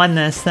I won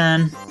this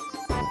then.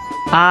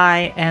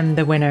 I am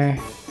the winner.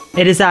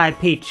 It is I,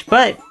 Peach,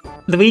 but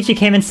Luigi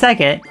came in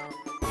second.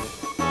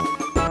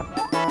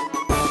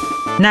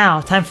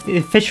 Now, time for the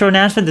official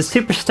announcement. The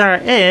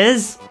superstar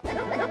is...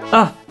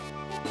 Oh!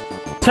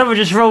 Trevor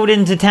just rolled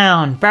into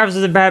town. Bowser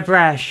the Bad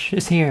Brash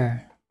is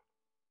here.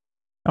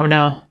 Oh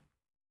no.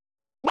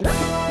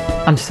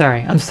 I'm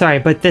sorry,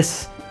 but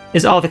this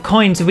is all the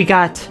coins we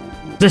got.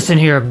 Listen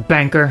here,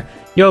 banker.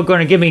 You're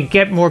gonna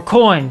get more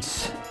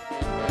coins.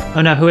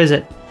 Oh no, who is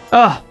it?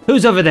 Oh,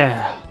 who's over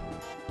there?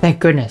 Thank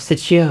goodness,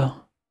 it's you.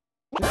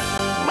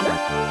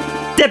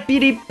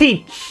 Deputy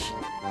Peach!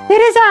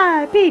 It is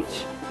I,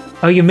 Peach!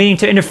 Are you meaning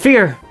to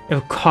interfere?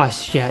 It'll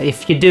cost ya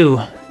if you do.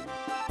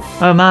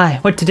 Oh my,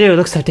 what to do? It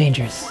looks so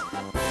dangerous.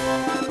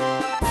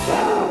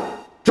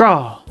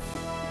 Draw!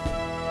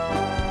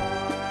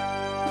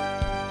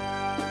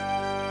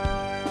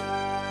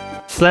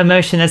 Slow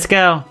motion, let's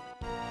go.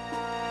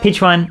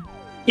 Peach won.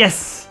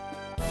 Yes!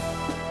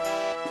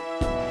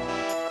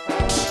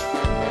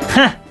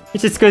 Ha! It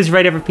just goes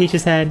right over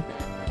Peach's head.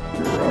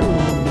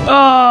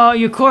 Oh,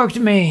 you corked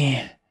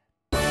me!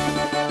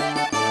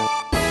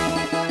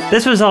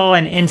 This was all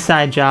an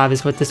inside job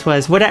is what this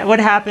was. What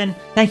happened?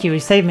 Thank you, you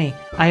saved me.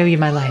 I owe you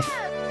my life.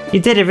 You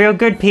did it real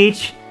good,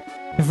 Peach.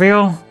 A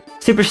real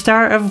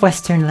superstar of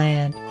Western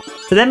Land.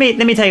 So let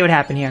me tell you what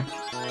happened here.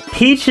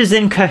 Peach is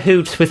in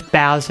cahoots with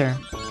Bowser.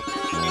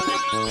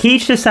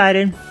 Peach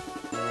decided,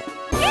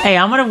 hey,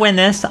 I'm gonna win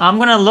this. I'm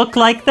gonna look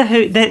like a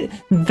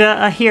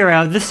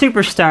hero, the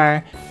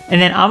superstar,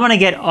 and then I'm gonna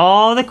get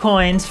all the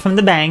coins from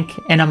the bank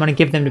and I'm gonna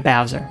give them to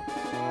Bowser.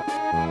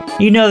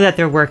 You know that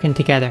they're working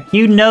together.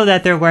 You know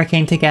that they're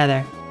working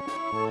together.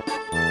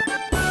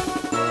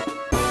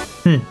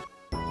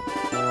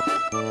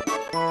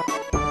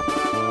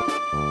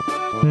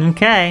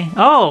 Okay.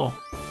 Oh!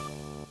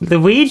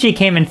 Luigi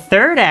came in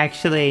third,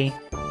 actually.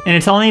 And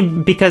it's only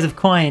because of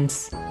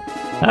coins.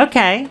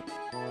 Okay.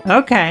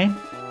 Okay.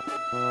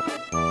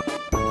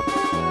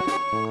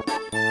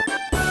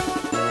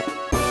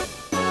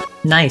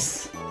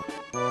 Nice.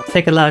 Let's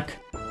take a look.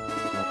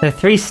 There are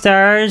 3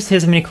 stars.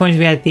 Here's how many coins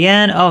we had at the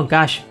end. Oh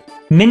gosh.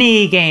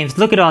 Mini games.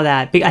 Look at all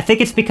that. I think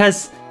it's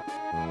because...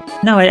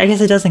 No, I guess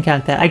it doesn't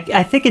count that.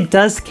 I think it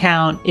does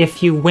count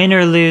if you win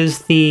or lose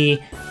the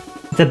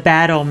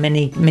battle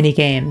mini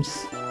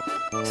games.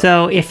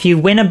 So if you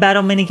win a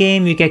battle mini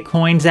game, you get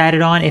coins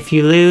added on. If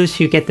you lose,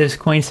 you get those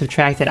coins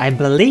subtracted, I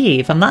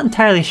believe. I'm not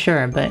entirely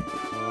sure, but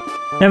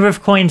number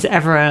of coins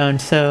ever owned.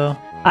 So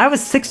I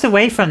was 6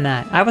 away from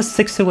that. I was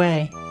 6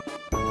 away.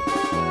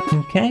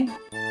 Okay.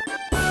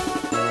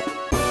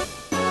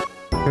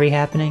 3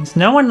 happenings.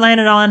 No one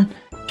landed on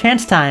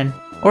Chance Time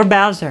or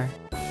Bowser.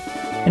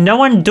 And no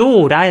one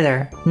dueled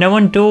either. No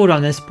one dueled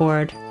on this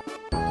board.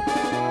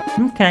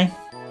 Okay.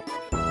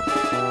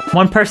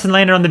 One person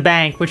landed on the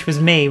bank, which was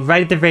me,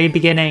 right at the very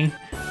beginning.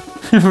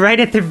 Right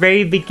at the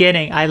very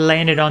beginning, I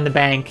landed on the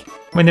bank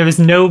when there was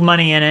no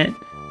money in it.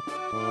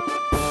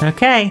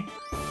 Okay.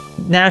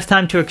 Now it's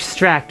time to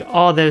extract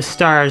all those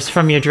stars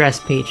from your dress,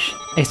 Peach.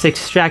 Let's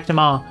extract them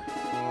all.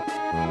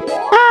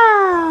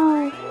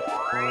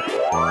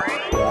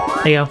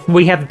 There you go.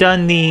 We have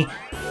done the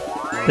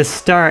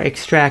star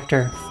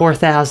extractor.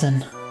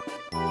 4,000.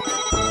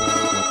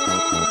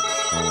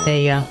 There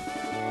you go.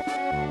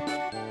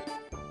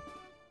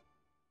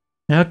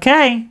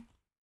 Okay.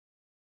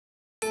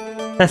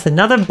 That's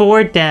another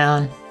board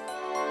down.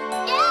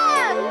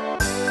 Yeah!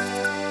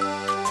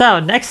 So,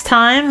 next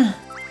time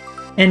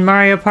in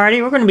Mario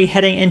Party, we're going to be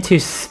heading into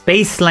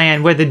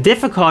Spaceland, where the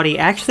difficulty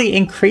actually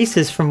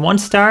increases from 1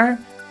 star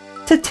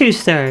to 2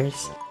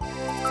 stars.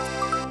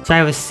 So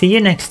I will see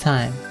you next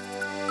time.